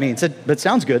idea what that means, but it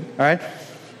sounds good, all right?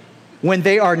 When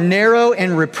they are narrow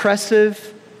and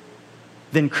repressive,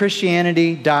 then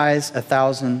Christianity dies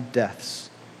 1,000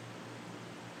 deaths.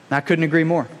 And I couldn't agree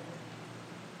more.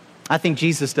 I think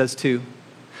Jesus does too.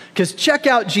 Because check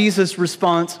out Jesus'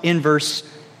 response in verse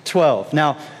 12.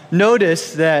 Now,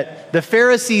 notice that the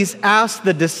Pharisees asked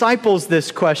the disciples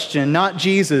this question, not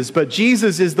Jesus, but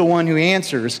Jesus is the one who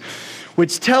answers,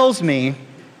 which tells me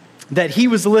that he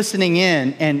was listening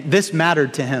in and this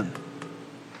mattered to him.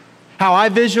 How I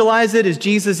visualize it is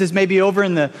Jesus is maybe over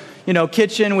in the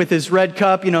kitchen with his red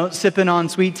cup, sipping on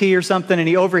sweet tea or something, and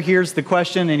he overhears the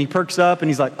question and he perks up and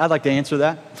he's like, I'd like to answer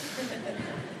that.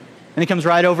 And he comes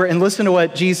right over and listen to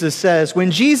what Jesus says.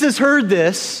 When Jesus heard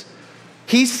this,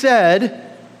 he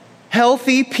said,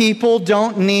 healthy people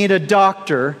don't need a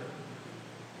doctor,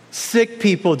 sick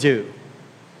people do.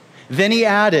 Then he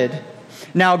added,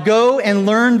 now go and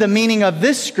learn the meaning of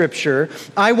this scripture.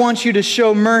 I want you to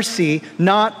show mercy,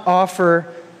 not offer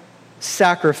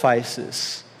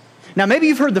sacrifices. Now maybe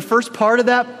you've heard the first part of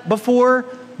that before,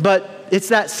 but it's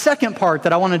that second part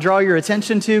that I want to draw your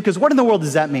attention to, because what in the world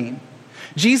does that mean?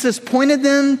 Jesus pointed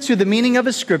them to the meaning of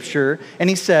a scripture, and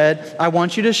he said, I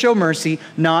want you to show mercy,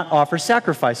 not offer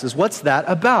sacrifices. What's that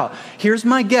about? Here's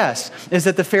my guess, is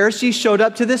that the Pharisees showed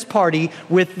up to this party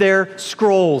with their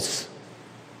scrolls.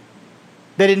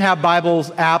 They didn't have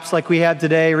Bibles, apps like we have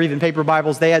today, or even paper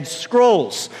Bibles. They had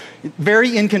scrolls.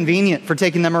 Very inconvenient for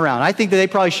taking them around. I think that they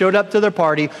probably showed up to their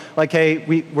party like,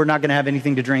 hey, we're not going to have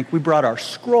anything to drink. We brought our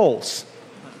scrolls.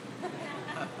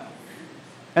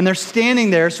 And they're standing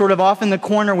there sort of off in the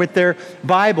corner with their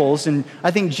Bibles. And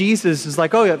I think Jesus is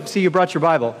like, oh, yeah, see, you brought your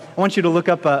Bible. I want you to look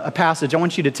up a passage. I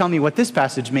want you to tell me what this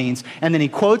passage means. And then he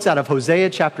quotes out of Hosea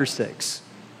chapter 6.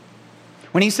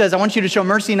 When he says, I want you to show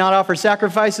mercy, not offer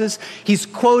sacrifices, he's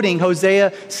quoting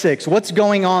Hosea 6. What's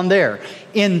going on there?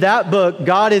 In that book,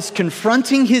 God is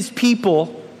confronting his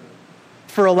people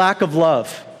for a lack of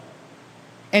love.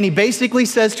 And he basically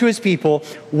says to his people,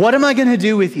 what am I going to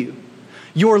do with you?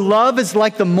 Your love is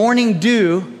like the morning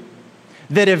dew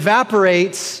that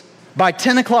evaporates by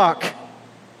 10 o'clock.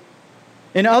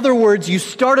 In other words, you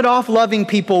started off loving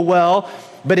people well,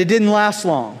 but it didn't last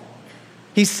long.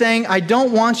 He's saying, I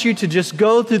don't want you to just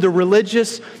go through the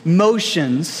religious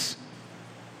motions.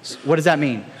 What does that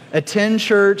mean? Attend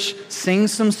church, sing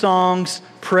some songs,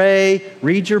 pray,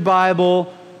 read your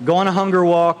Bible, go on a hunger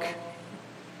walk.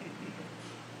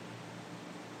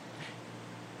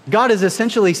 God is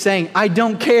essentially saying, I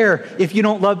don't care if you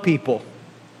don't love people.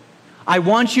 I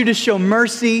want you to show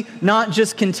mercy, not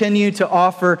just continue to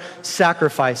offer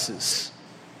sacrifices.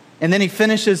 And then he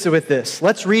finishes with this.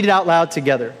 Let's read it out loud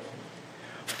together.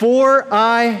 For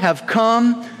I have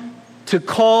come to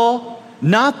call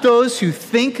not those who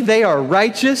think they are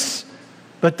righteous,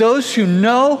 but those who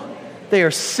know they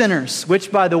are sinners,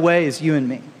 which, by the way, is you and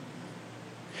me.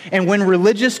 And when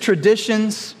religious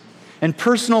traditions and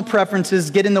personal preferences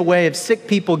get in the way of sick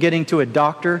people getting to a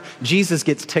doctor, Jesus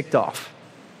gets ticked off.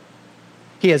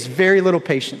 He has very little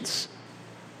patience.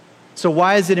 So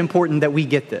why is it important that we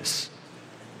get this?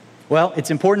 Well,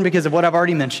 it's important because of what I've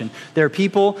already mentioned. There are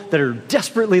people that are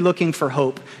desperately looking for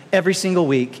hope every single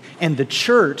week, and the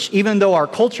church, even though our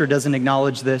culture doesn't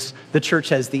acknowledge this, the church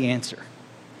has the answer.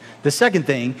 The second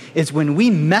thing is when we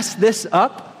mess this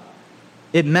up,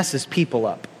 it messes people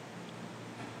up.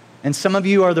 And some of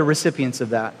you are the recipients of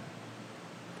that.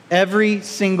 Every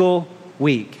single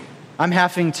week, I'm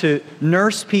having to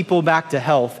nurse people back to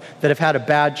health that have had a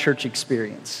bad church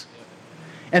experience.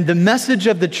 And the message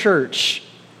of the church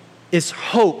is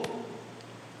hope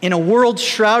in a world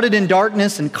shrouded in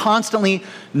darkness and constantly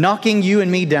knocking you and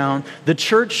me down. The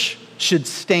church should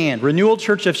stand. Renewal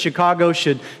Church of Chicago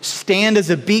should stand as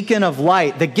a beacon of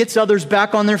light that gets others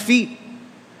back on their feet.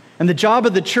 And the job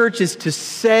of the church is to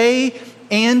say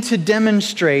and to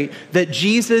demonstrate that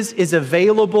Jesus is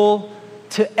available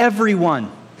to everyone.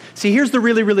 See, here's the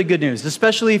really, really good news,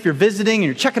 especially if you're visiting and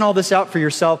you're checking all this out for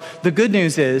yourself. The good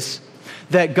news is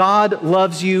that God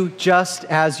loves you just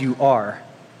as you are.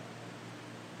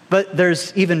 But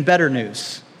there's even better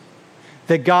news,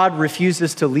 that God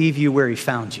refuses to leave you where he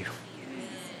found you.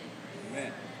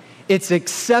 Amen. It's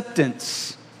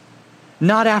acceptance,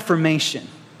 not affirmation.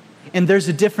 And there's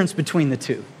a difference between the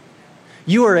two.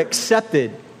 You are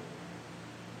accepted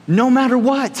no matter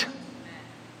what.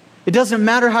 It doesn't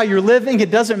matter how you're living.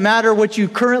 It doesn't matter what you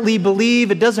currently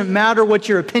believe. It doesn't matter what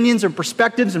your opinions or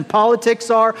perspectives and politics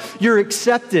are. You're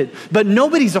accepted. But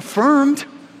nobody's affirmed.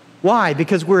 Why?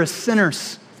 Because we're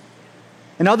sinners.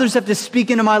 And others have to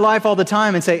speak into my life all the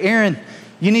time and say, Aaron,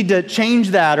 you need to change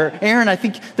that. Or Aaron, I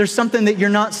think there's something that you're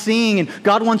not seeing and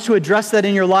God wants to address that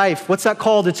in your life. What's that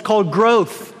called? It's called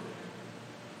growth.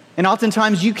 And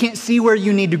oftentimes you can't see where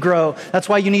you need to grow. That's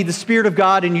why you need the Spirit of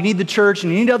God and you need the church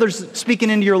and you need others speaking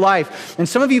into your life. And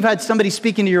some of you have had somebody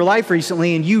speak into your life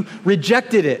recently and you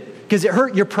rejected it because it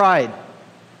hurt your pride.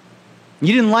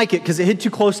 You didn't like it because it hit too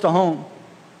close to home.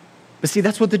 But see,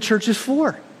 that's what the church is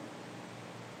for.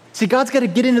 See, God's got to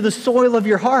get into the soil of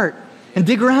your heart and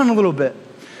dig around a little bit.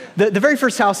 The very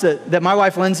first house that my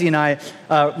wife Lindsay and I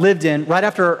lived in right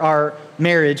after our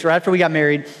marriage, right after we got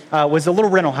married, was a little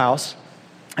rental house.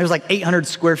 It was like 800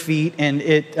 square feet, and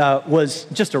it was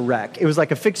just a wreck. It was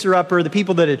like a fixer-upper. The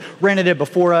people that had rented it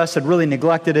before us had really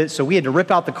neglected it, so we had to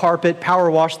rip out the carpet,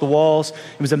 power wash the walls.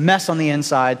 It was a mess on the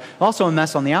inside, also a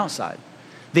mess on the outside.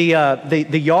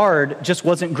 The yard just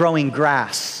wasn't growing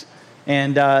grass,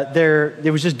 and there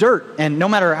was just dirt. And no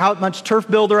matter how much turf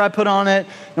builder I put on it,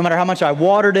 no matter how much I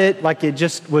watered it, like it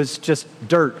just was just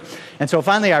dirt. And so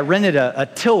finally I rented a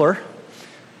tiller,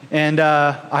 and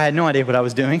I had no idea what I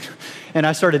was doing. And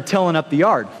I started tilling up the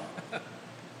yard.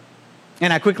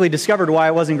 And I quickly discovered why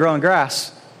I wasn't growing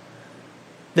grass.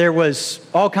 There was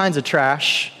all kinds of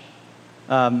trash,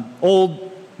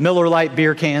 old Miller Lite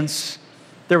beer cans.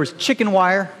 There was chicken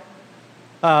wire.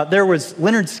 There was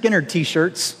Leonard Skinner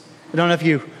t-shirts. I don't know if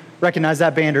you recognize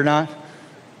that band or not. It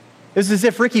was as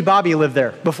if Ricky Bobby lived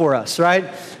there before us, right?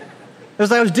 It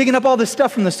was like I was digging up all this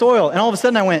stuff from the soil, and all of a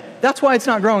sudden I went, that's why it's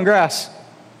not growing grass.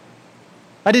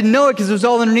 I didn't know it because it was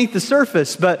all underneath the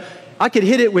surface, but I could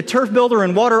hit it with turf builder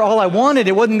and water all I wanted.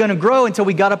 It wasn't going to grow until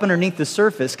we got up underneath the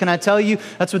surface. Can I tell you,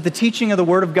 that's what the teaching of the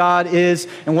Word of God is,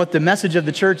 and what the message of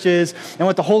the church is, and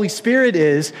what the Holy Spirit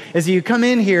is you come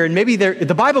in here, and maybe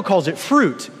the Bible calls it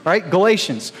fruit, right?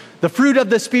 Galatians. The fruit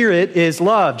of the Spirit is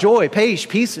love, joy, peace,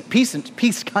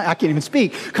 I can't even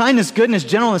speak, kindness, goodness,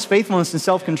 gentleness, faithfulness, and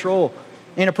self-control.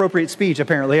 Inappropriate speech,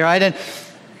 apparently, right? And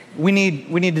we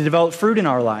need to develop fruit in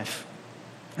our life.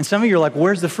 And some of you are like,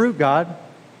 where's the fruit, God?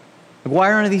 Like,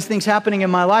 why aren't these things happening in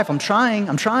my life? I'm trying.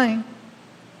 And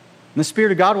the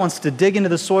Spirit of God wants to dig into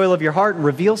the soil of your heart and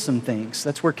reveal some things.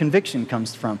 That's where conviction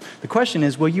comes from. The question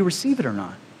is, will you receive it or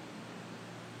not?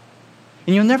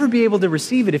 And you'll never be able to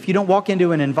receive it if you don't walk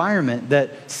into an environment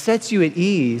that sets you at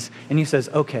ease and you says,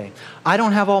 okay, I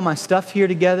don't have all my stuff here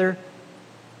together.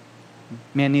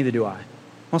 Man, neither do I.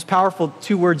 Most powerful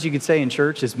 2 words you could say in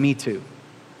church is me too.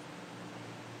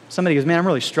 Somebody goes, man, I'm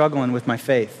really struggling with my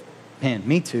faith. Man,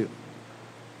 me too.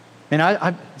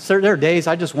 Man, there are days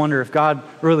I just wonder if God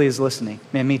really is listening.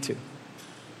 Man, me too.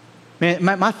 Man,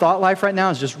 my thought life right now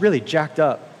is just really jacked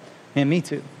up. Man, me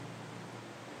too.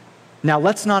 Now,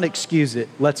 let's not excuse it.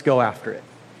 Let's go after it.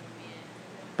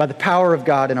 By the power of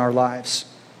God in our lives.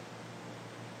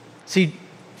 See,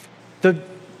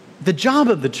 the job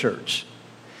of the church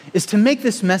is to make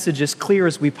this message as clear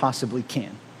as we possibly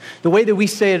can. The way that we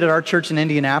say it at our church in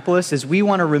Indianapolis is we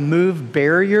want to remove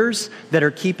barriers that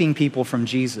are keeping people from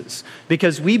Jesus.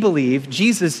 Because we believe,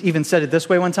 Jesus even said it this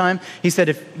way one time, he said,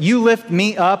 if you lift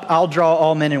me up, I'll draw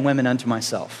all men and women unto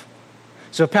myself.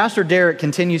 So if Pastor Derek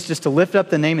continues just to lift up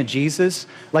the name of Jesus,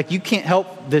 like you can't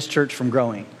help this church from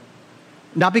growing.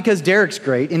 Not because Derek's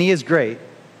great, and he is great,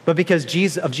 but because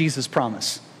of Jesus'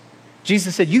 promise.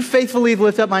 Jesus said, you faithfully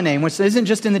lift up my name, which isn't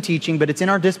just in the teaching, but it's in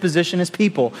our disposition as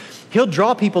people. He'll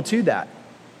draw people to that.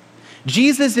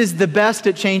 Jesus is the best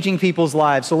at changing people's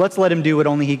lives, so let's let him do what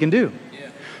only he can do. Yeah.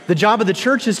 The job of the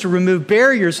church is to remove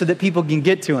barriers so that people can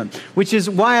get to him, which is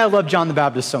why I love John the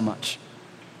Baptist so much.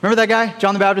 Remember that guy,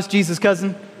 John the Baptist, Jesus'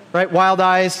 cousin, right? Wild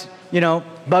eyes,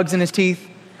 bugs in his teeth,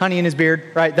 honey in his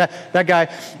beard, right? That guy.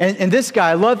 And this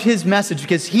guy, I loved his message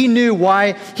because he knew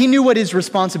what his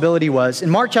responsibility was. In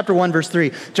Mark chapter 1, verse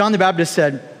 3, John the Baptist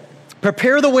said,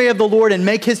 prepare the way of the Lord and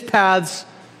make his paths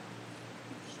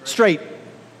straight.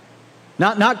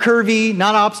 Not curvy,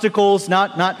 not obstacles,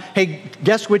 not, hey,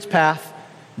 guess which path?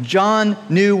 John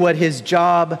knew what his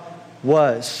job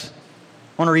was.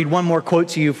 I want to read one more quote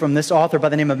to you from this author by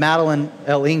the name of Madeline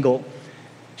L. Engel.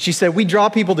 She said, we draw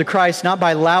people to Christ not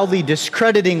by loudly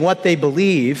discrediting what they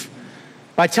believe,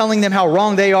 by telling them how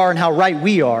wrong they are and how right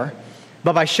we are,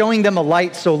 but by showing them a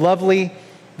light so lovely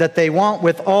that they want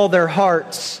with all their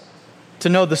hearts to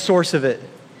know the source of it.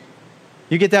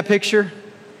 You get that picture?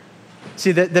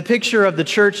 See, the picture of the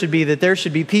church should be that there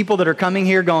should be people that are coming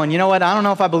here going, you know what, I don't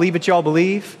know if I believe what y'all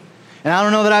believe, and I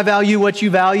don't know that I value what you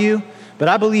value, but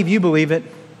I believe you believe it.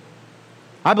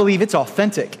 I believe it's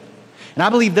authentic. And I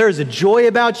believe there is a joy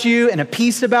about you and a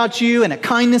peace about you and a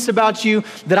kindness about you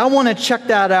that I want to check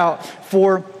that out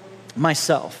for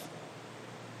myself.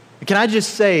 Can I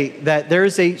just say that there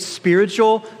is a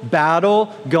spiritual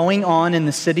battle going on in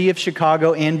the city of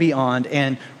Chicago and beyond,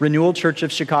 and Renewal Church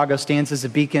of Chicago stands as a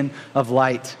beacon of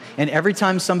light. And every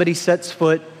time somebody sets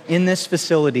foot in this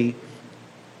facility,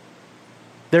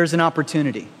 there's an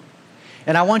opportunity.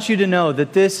 And I want you to know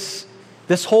that this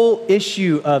whole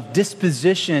issue of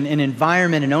disposition and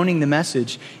environment and owning the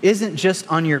message isn't just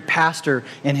on your pastor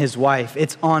and his wife.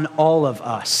 It's on all of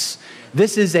us.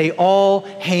 This is a all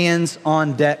hands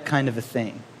on deck kind of a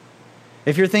thing.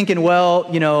 If you're thinking, well,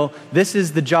 this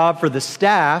is the job for the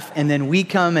staff and then we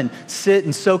come and sit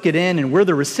and soak it in and we're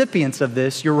the recipients of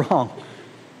this, you're wrong.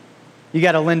 You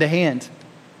got to lend a hand.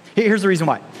 Here's the reason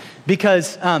why.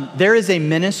 Because there is a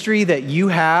ministry that you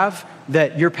have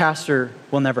that your pastor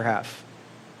will never have.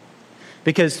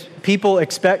 Because people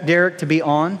expect Derek to be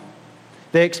on.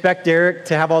 They expect Derek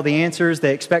to have all the answers.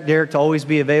 They expect Derek to always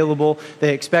be available.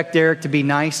 They expect Derek to be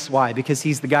nice. Why? Because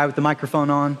he's the guy with the microphone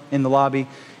on in the lobby.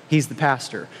 He's the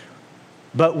pastor.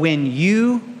 But when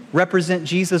you represent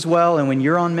Jesus well and when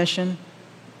you're on mission,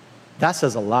 that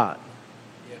says a lot.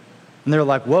 Yeah. And they're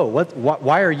like, whoa,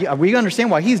 why are you? We understand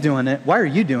why he's doing it. Why are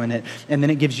you doing it? And then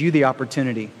it gives you the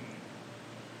opportunity.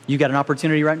 You got an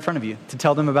opportunity right in front of you to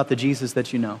tell them about the Jesus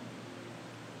that you know.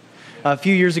 A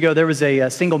few years ago, there was a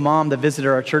single mom that visited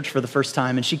our church for the first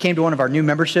time, and she came to one of our new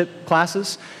membership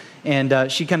classes,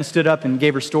 and she kind of stood up and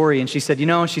gave her story, and she said,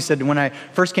 when I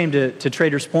first came to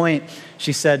Traders Point,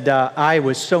 she said, I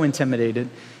was so intimidated.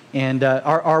 And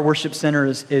our worship center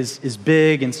is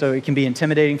big, and so it can be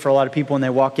intimidating for a lot of people when they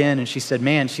walk in. And she said,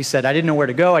 I didn't know where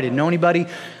to go. I didn't know anybody.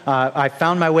 I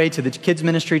found my way to the kids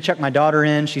ministry, checked my daughter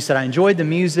in. She said, I enjoyed the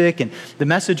music, and the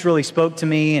message really spoke to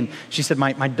me. And she said,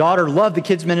 my daughter loved the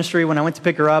kids ministry when I went to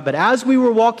pick her up. But as we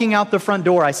were walking out the front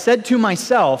door, I said to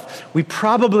myself, we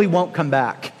probably won't come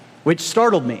back, which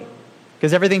startled me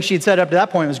because everything she had said up to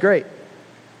that point was great.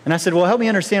 And I said, well, help me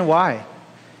understand why.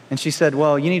 And she said,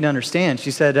 well, you need to understand.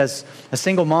 She said, as a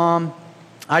single mom,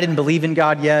 I didn't believe in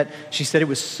God yet. She said it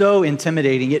was so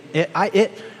intimidating. I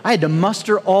had to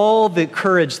muster all the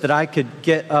courage that I could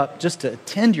get up just to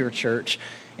attend your church.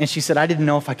 And she said, I didn't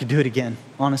know if I could do it again,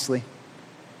 honestly.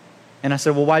 And I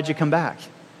said, well, why'd you come back?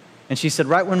 And she said,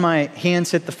 right when my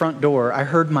hands hit the front door, I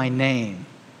heard my name.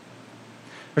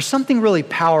 There's something really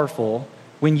powerful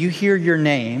when you hear your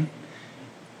name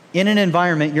in an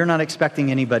environment you're not expecting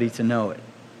anybody to know it.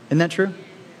 Isn't that true?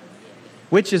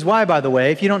 Which is why, by the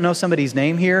way, if you don't know somebody's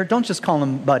name here, don't just call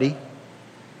them buddy.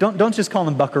 Don't just call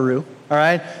them buckaroo, all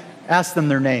right? Ask them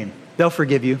their name. They'll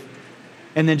forgive you.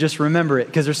 And then just remember it,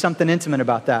 because there's something intimate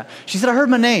about that. She said, I heard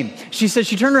my name. She said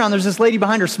she turned around, there's this lady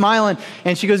behind her smiling,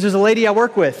 and she goes, there's a lady I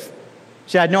work with.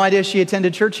 She had no idea she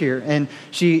attended church here. And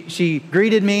she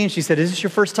greeted me and she said, is this your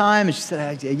first time? And she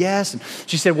said, yes. And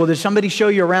she said, well, did somebody show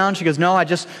you around? She goes, no, I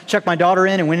just checked my daughter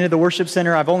in and went into the worship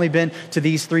center. I've only been to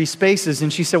these 3 spaces.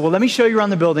 And she said, well, let me show you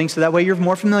around the building so that way you're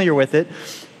more familiar with it.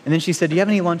 And then she said, do you have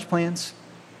any lunch plans?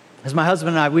 As my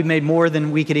husband and I, we made more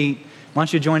than we could eat. Why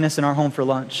don't you join us in our home for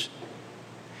lunch?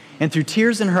 And through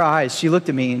tears in her eyes, she looked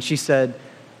at me and she said,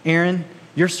 Aaron,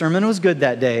 your sermon was good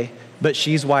that day, but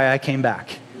she's why I came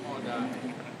back.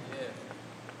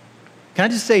 Can I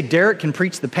just say, Derek can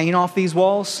preach the paint off these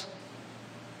walls,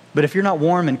 but if you're not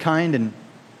warm and kind and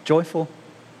joyful,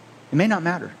 it may not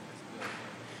matter.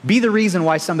 Be the reason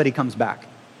why somebody comes back.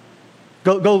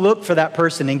 Go look for that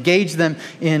person. Engage them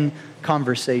in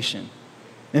conversation.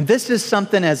 And this is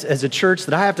something as a church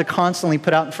that I have to constantly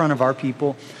put out in front of our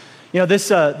people. You know, this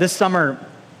summer,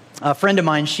 a friend of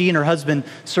mine, she and her husband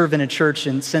serve in a church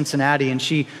in Cincinnati, and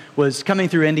she was coming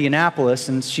through Indianapolis,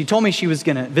 and she told me she was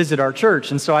going to visit our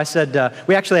church. And so I said,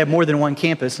 we actually have more than one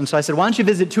campus, and so I said, why don't you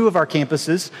visit two of our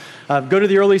campuses, go to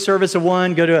the early service of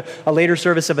one, go to a later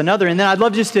service of another, and then I'd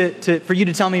love just for you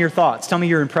to tell me your thoughts, tell me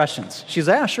your impressions. She was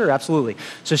like, yeah, sure, absolutely.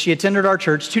 So she attended our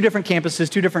church, two different campuses,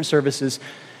 two different services.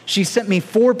 She sent me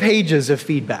 4 pages of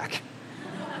feedback.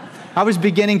 I was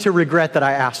beginning to regret that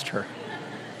I asked her.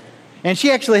 And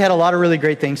she actually had a lot of really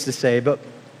great things to say, but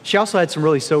she also had some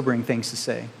really sobering things to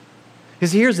say.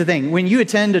 Because here's the thing, when you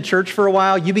attend a church for a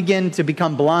while, you begin to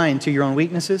become blind to your own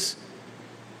weaknesses.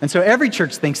 And so every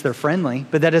church thinks they're friendly,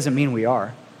 but that doesn't mean we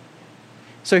are.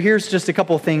 So here's just a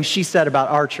couple of things she said about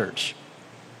our church.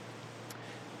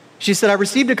 She said, I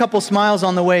received a couple smiles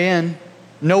on the way in,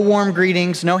 no warm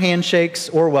greetings, no handshakes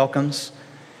or welcomes.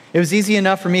 It was easy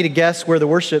enough for me to guess where the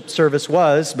worship service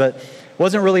was, but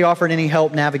wasn't really offered any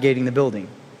help navigating the building.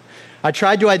 I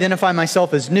tried to identify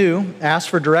myself as new, asked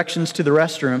for directions to the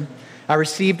restroom. I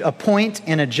received a point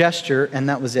and a gesture, and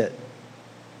that was it.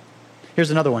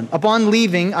 Here's another one. Upon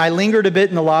leaving, I lingered a bit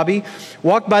in the lobby,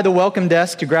 walked by the welcome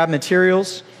desk to grab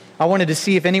materials. I wanted to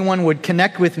see if anyone would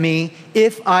connect with me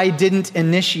if I didn't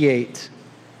initiate,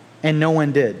 and no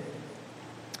one did.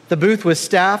 The booth was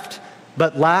staffed,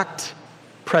 but lacked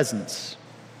presence.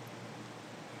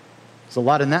 There's a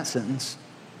lot in that sentence.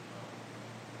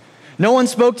 No one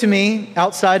spoke to me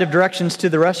outside of directions to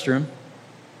the restroom,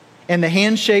 and the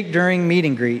handshake during meet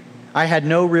and greet, I had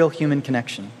no real human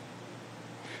connection.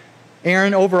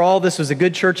 Aaron, overall, this was a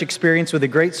good church experience with a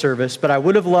great service, but I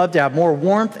would have loved to have more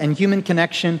warmth and human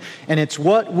connection, and it's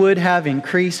what would have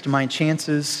increased my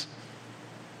chances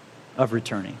of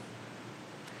returning.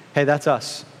 Hey, that's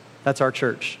us. That's our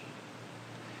church.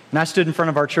 And I stood in front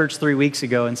of our church 3 weeks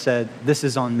ago and said, this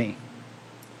is on me.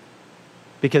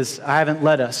 Because I haven't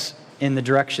led us in the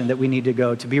direction that we need to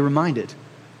go to be reminded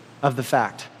of the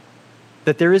fact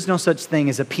that there is no such thing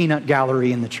as a peanut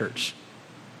gallery in the church.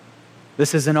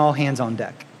 This is an all hands on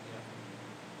deck.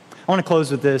 I want to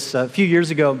close with this. A few years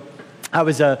ago, I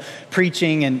was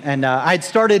preaching and I'd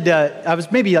started, I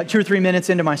was maybe like 2 or 3 minutes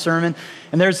into my sermon,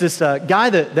 and there's this guy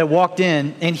that walked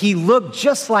in, and he looked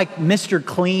just like Mr.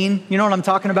 Clean. You know what I'm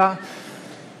talking about?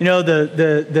 You know,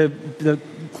 the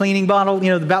cleaning bottle,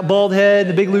 you know, the bald head,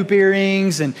 the big loop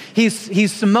earrings, and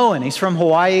he's Samoan. He's from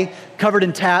Hawaii, covered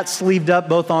in tats, sleeved up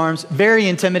both arms, very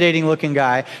intimidating looking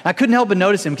guy. I couldn't help but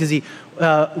notice him because he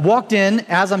walked in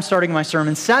as I'm starting my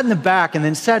sermon, sat in the back, and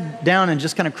then sat down and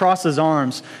just kind of crossed his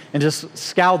arms and just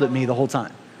scowled at me the whole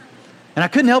time. And I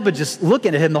couldn't help but just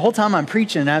looking at him the whole time I'm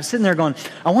preaching. And I was sitting there going,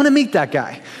 I want to meet that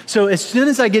guy. So as soon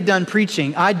as I get done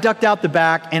preaching, I ducked out the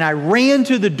back and I ran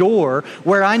to the door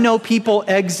where I know people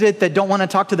exit that don't want to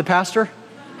talk to the pastor.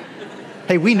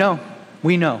 Hey, we know.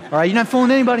 All right, you're not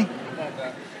fooling anybody.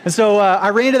 And so I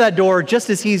ran to that door just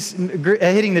as he's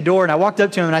hitting the door, and I walked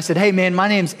up to him and I said, hey man, my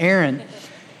name's Aaron.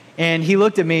 And he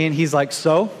looked at me and he's like,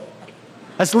 so?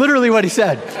 That's literally what he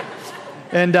said.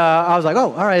 And I was like,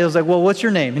 oh, all right. I was like, well, what's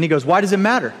your name? And he goes, why does it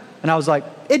matter? And I was like,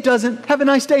 it doesn't. Have a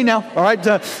nice day now. All right.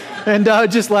 And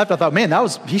just left. I thought, man,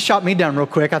 he shot me down real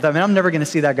quick. I thought, man, I'm never going to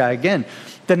see that guy again.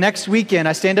 The next weekend,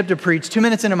 I stand up to preach. 2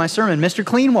 minutes into my sermon, Mr.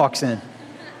 Clean walks in.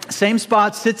 Same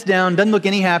spot, sits down, doesn't look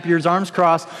any happier, his arms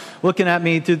crossed, looking at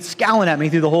me, scowling at me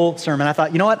through the whole sermon. I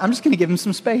thought, you know what? I'm just going to give him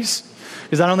some space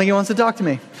because I don't think he wants to talk to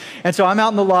me. And so I'm out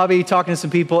in the lobby talking to some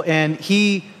people, and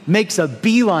he makes a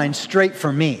beeline straight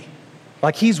for me.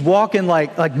 Like he's walking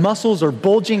like muscles are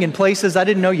bulging in places. I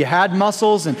didn't know you had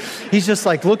muscles. And he's just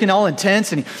like looking all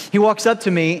intense. And he walks up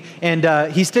to me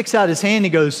and he sticks out his hand and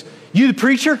he goes, you the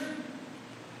preacher?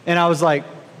 And I was like,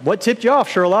 what tipped you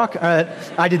off, Sherlock?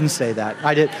 I didn't say that.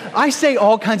 I say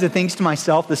all kinds of things to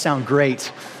myself that sound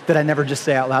great that I never just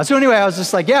say out loud. So anyway, I was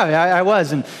just like, yeah, I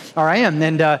was. Or I am.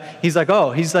 And he's like,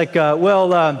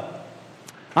 well,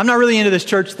 I'm not really into this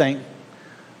church thing.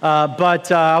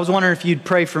 But I was wondering if you'd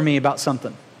pray for me about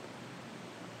something.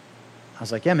 I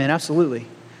was like, yeah, man, absolutely.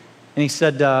 And he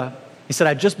said,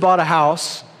 I just bought a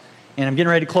house and I'm getting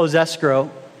ready to close escrow.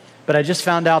 but I just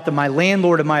found out that my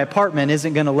landlord of my apartment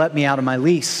isn't going to let me out of my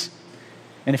lease.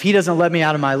 And if he doesn't let me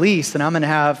out of my lease, then I'm going to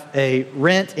have a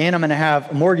rent and I'm going to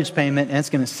have a mortgage payment, and it's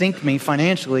going to sink me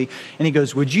financially. And he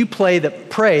goes, would you pray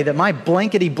that my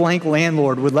blankety blank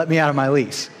landlord would let me out of my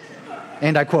lease?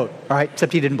 And I quote, all right,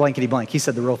 except he didn't blankety blank. He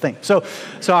said the real thing. So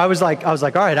I was like, all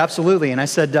right, absolutely. And I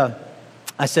said,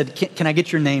 can I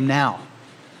get your name now?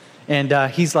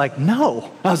 And he's like, no.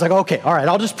 I was like, okay, all right,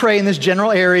 I'll just pray in this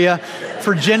general area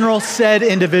for general said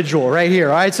individual right here,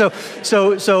 all right?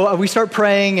 So we start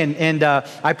praying, and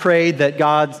I prayed that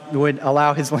God would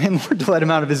allow his landlord to let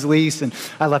him out of his lease, and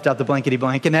I left out the blankety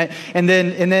blank. And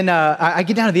then I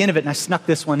get down to the end of it, and I snuck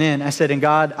this one in. I said, and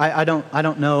God, I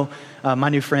don't know my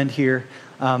new friend here,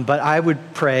 but I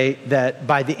would pray that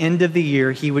by the end of the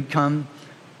year, he would come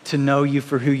to know you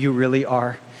for who you really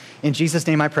are. In Jesus'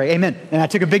 name I pray, amen. And I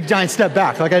took a big giant step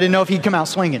back, like I didn't know if he'd come out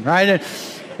swinging, right?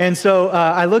 And so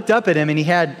I looked up at him, and he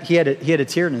had a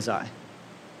tear in his eye.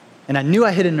 And I knew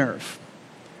I hit a nerve.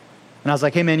 And I was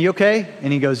like, hey man, you okay?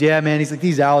 And he goes, yeah man. He's like,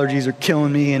 these allergies are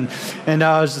killing me. And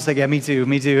I was just like, yeah, me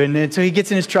too. And so he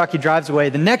gets in his truck, he drives away.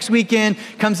 The next weekend,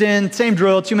 comes in, same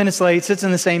drill, 2 minutes late, sits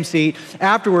in the same seat.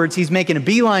 Afterwards, he's making a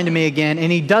beeline to me again,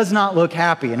 and he does not look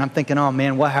happy. And I'm thinking, oh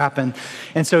man, what happened?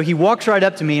 And so he walks right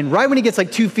up to me, and right when he gets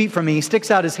like 2 feet from me, he sticks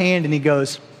out his hand and he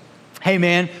goes, hey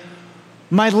man,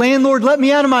 my landlord let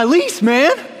me out of my lease,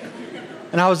 man.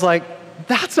 And I was like,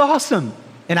 that's awesome.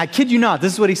 And I kid you not,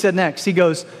 this is what he said next. He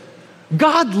goes,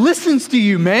 God listens to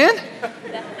you, man.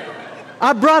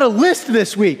 I brought a list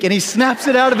this week. And he snaps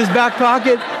it out of his back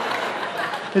pocket.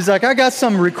 He's like, I got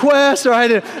some requests.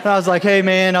 Right? And I was like, hey,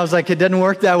 man. I was like, it doesn't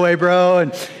work that way, bro.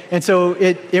 And so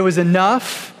it was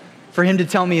enough for him to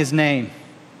tell me his name.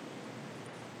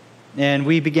 And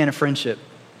we began a friendship.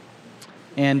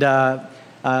 And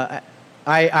I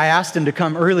asked him to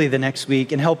come early the next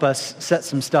week and help us set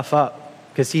some stuff up,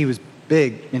 because he was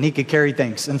big and he could carry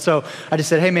things. And so I just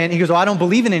said, hey man, he goes, well, I don't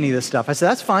believe in any of this stuff. I said,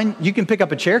 that's fine. You can pick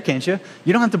up a chair, can't you?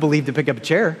 You don't have to believe to pick up a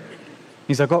chair.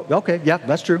 He's like, oh, okay, yeah,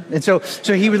 that's true. And so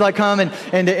he would like come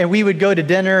and we would go to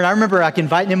dinner. And I remember like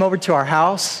inviting him over to our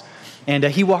house. And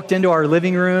he walked into our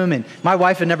living room, and my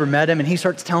wife had never met him, and he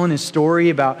starts telling his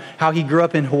story about how he grew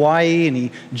up in Hawaii and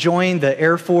he joined the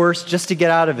Air Force just to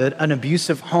get out of an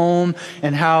abusive home,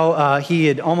 and how he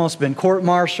had almost been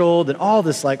court-martialed, and all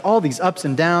these ups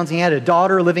and downs. He had a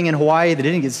daughter living in Hawaii that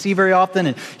didn't get to see very often,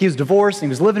 and he was divorced, and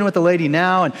he was living with a lady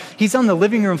now, and he's on the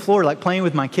living room floor like playing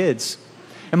with my kids.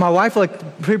 And my wife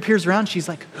like peers around, she's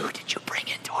like, who did you bring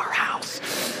into our house?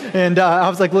 And I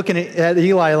was like looking at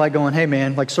Eli like going, hey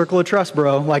man, like circle of trust,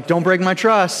 bro. Like don't break my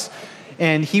trust.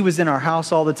 And he was in our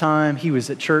house all the time. He was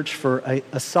at church for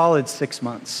a solid 6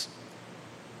 months.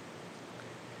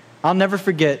 I'll never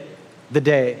forget the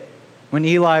day when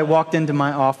Eli walked into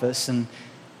my office, and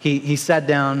he sat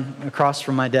down across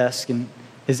from my desk, and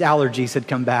his allergies had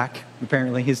come back.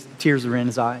 Apparently his tears were in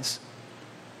his eyes.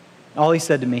 All he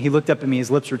said to me, he looked up at me,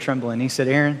 his lips were trembling. He said,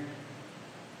 Aaron,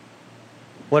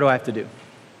 what do I have to do?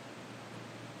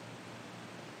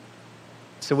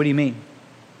 So what do you mean?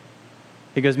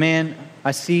 He goes, man,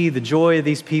 I see the joy of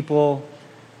these people.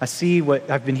 I see what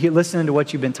I've been listening to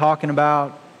what you've been talking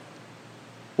about.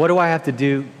 What do I have to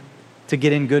do to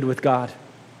get in good with God?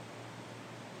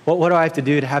 What do I have to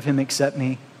do to have him accept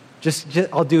me? Just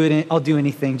I'll do it. I'll do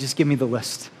anything. Just give me the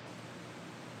list.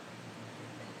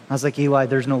 I was like, Eli,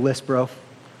 there's no list, bro.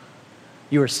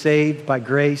 You are saved by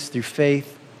grace through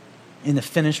faith in the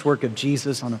finished work of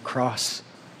Jesus on a cross.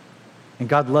 And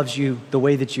God loves you the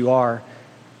way that you are,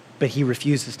 but he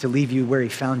refuses to leave you where he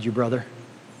found you, brother.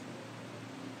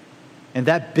 And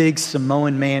that big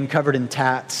Samoan man covered in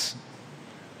tats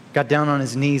got down on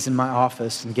his knees in my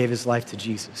office and gave his life to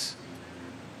Jesus.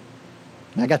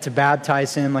 And I got to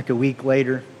baptize him like a week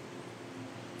later.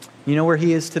 You know where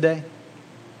he is today?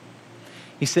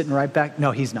 He's sitting right back. No,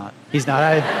 he's not. He's not.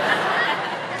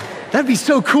 That'd be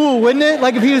so cool, wouldn't it?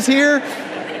 Like if he was here,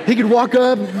 he could walk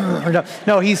up.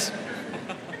 No, he's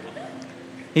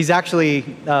actually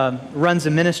runs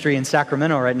a ministry in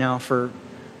Sacramento right now for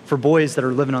boys that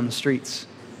are living on the streets.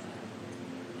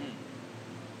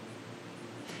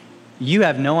 You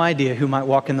have no idea who might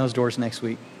walk in those doors next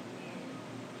week.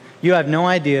 You have no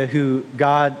idea who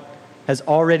God has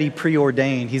already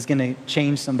preordained. He's going to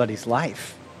change somebody's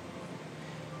life.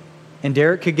 And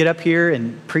Derek could get up here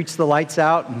and preach the lights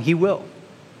out, and he will.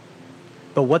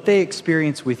 But what they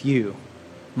experience with you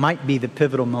might be the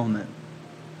pivotal moment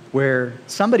where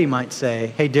somebody might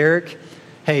say, hey, Derek,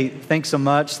 hey, thanks so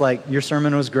much. Like, your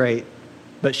sermon was great,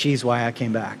 but she's why I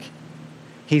came back.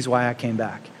 He's why I came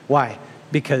back. Why?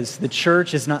 Because the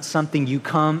church is not something you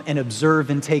come and observe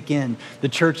and take in. The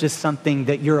church is something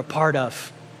that you're a part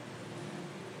of.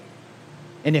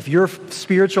 And if your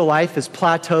spiritual life is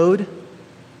plateaued,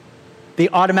 the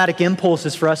automatic impulse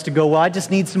is for us to go, well, I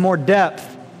just need some more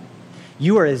depth.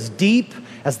 You are as deep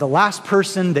as the last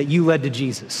person that you led to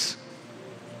Jesus.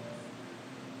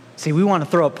 See, we want to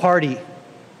throw a party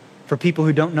for people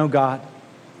who don't know God.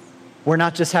 We're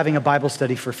not just having a Bible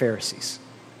study for Pharisees.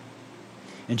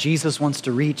 And Jesus wants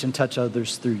to reach and touch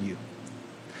others through you.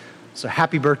 So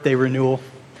happy birthday, Renewal.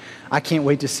 I can't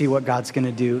wait to see what God's going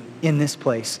to do in this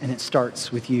place. And it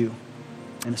starts with you.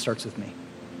 And it starts with me.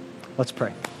 Let's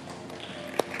pray.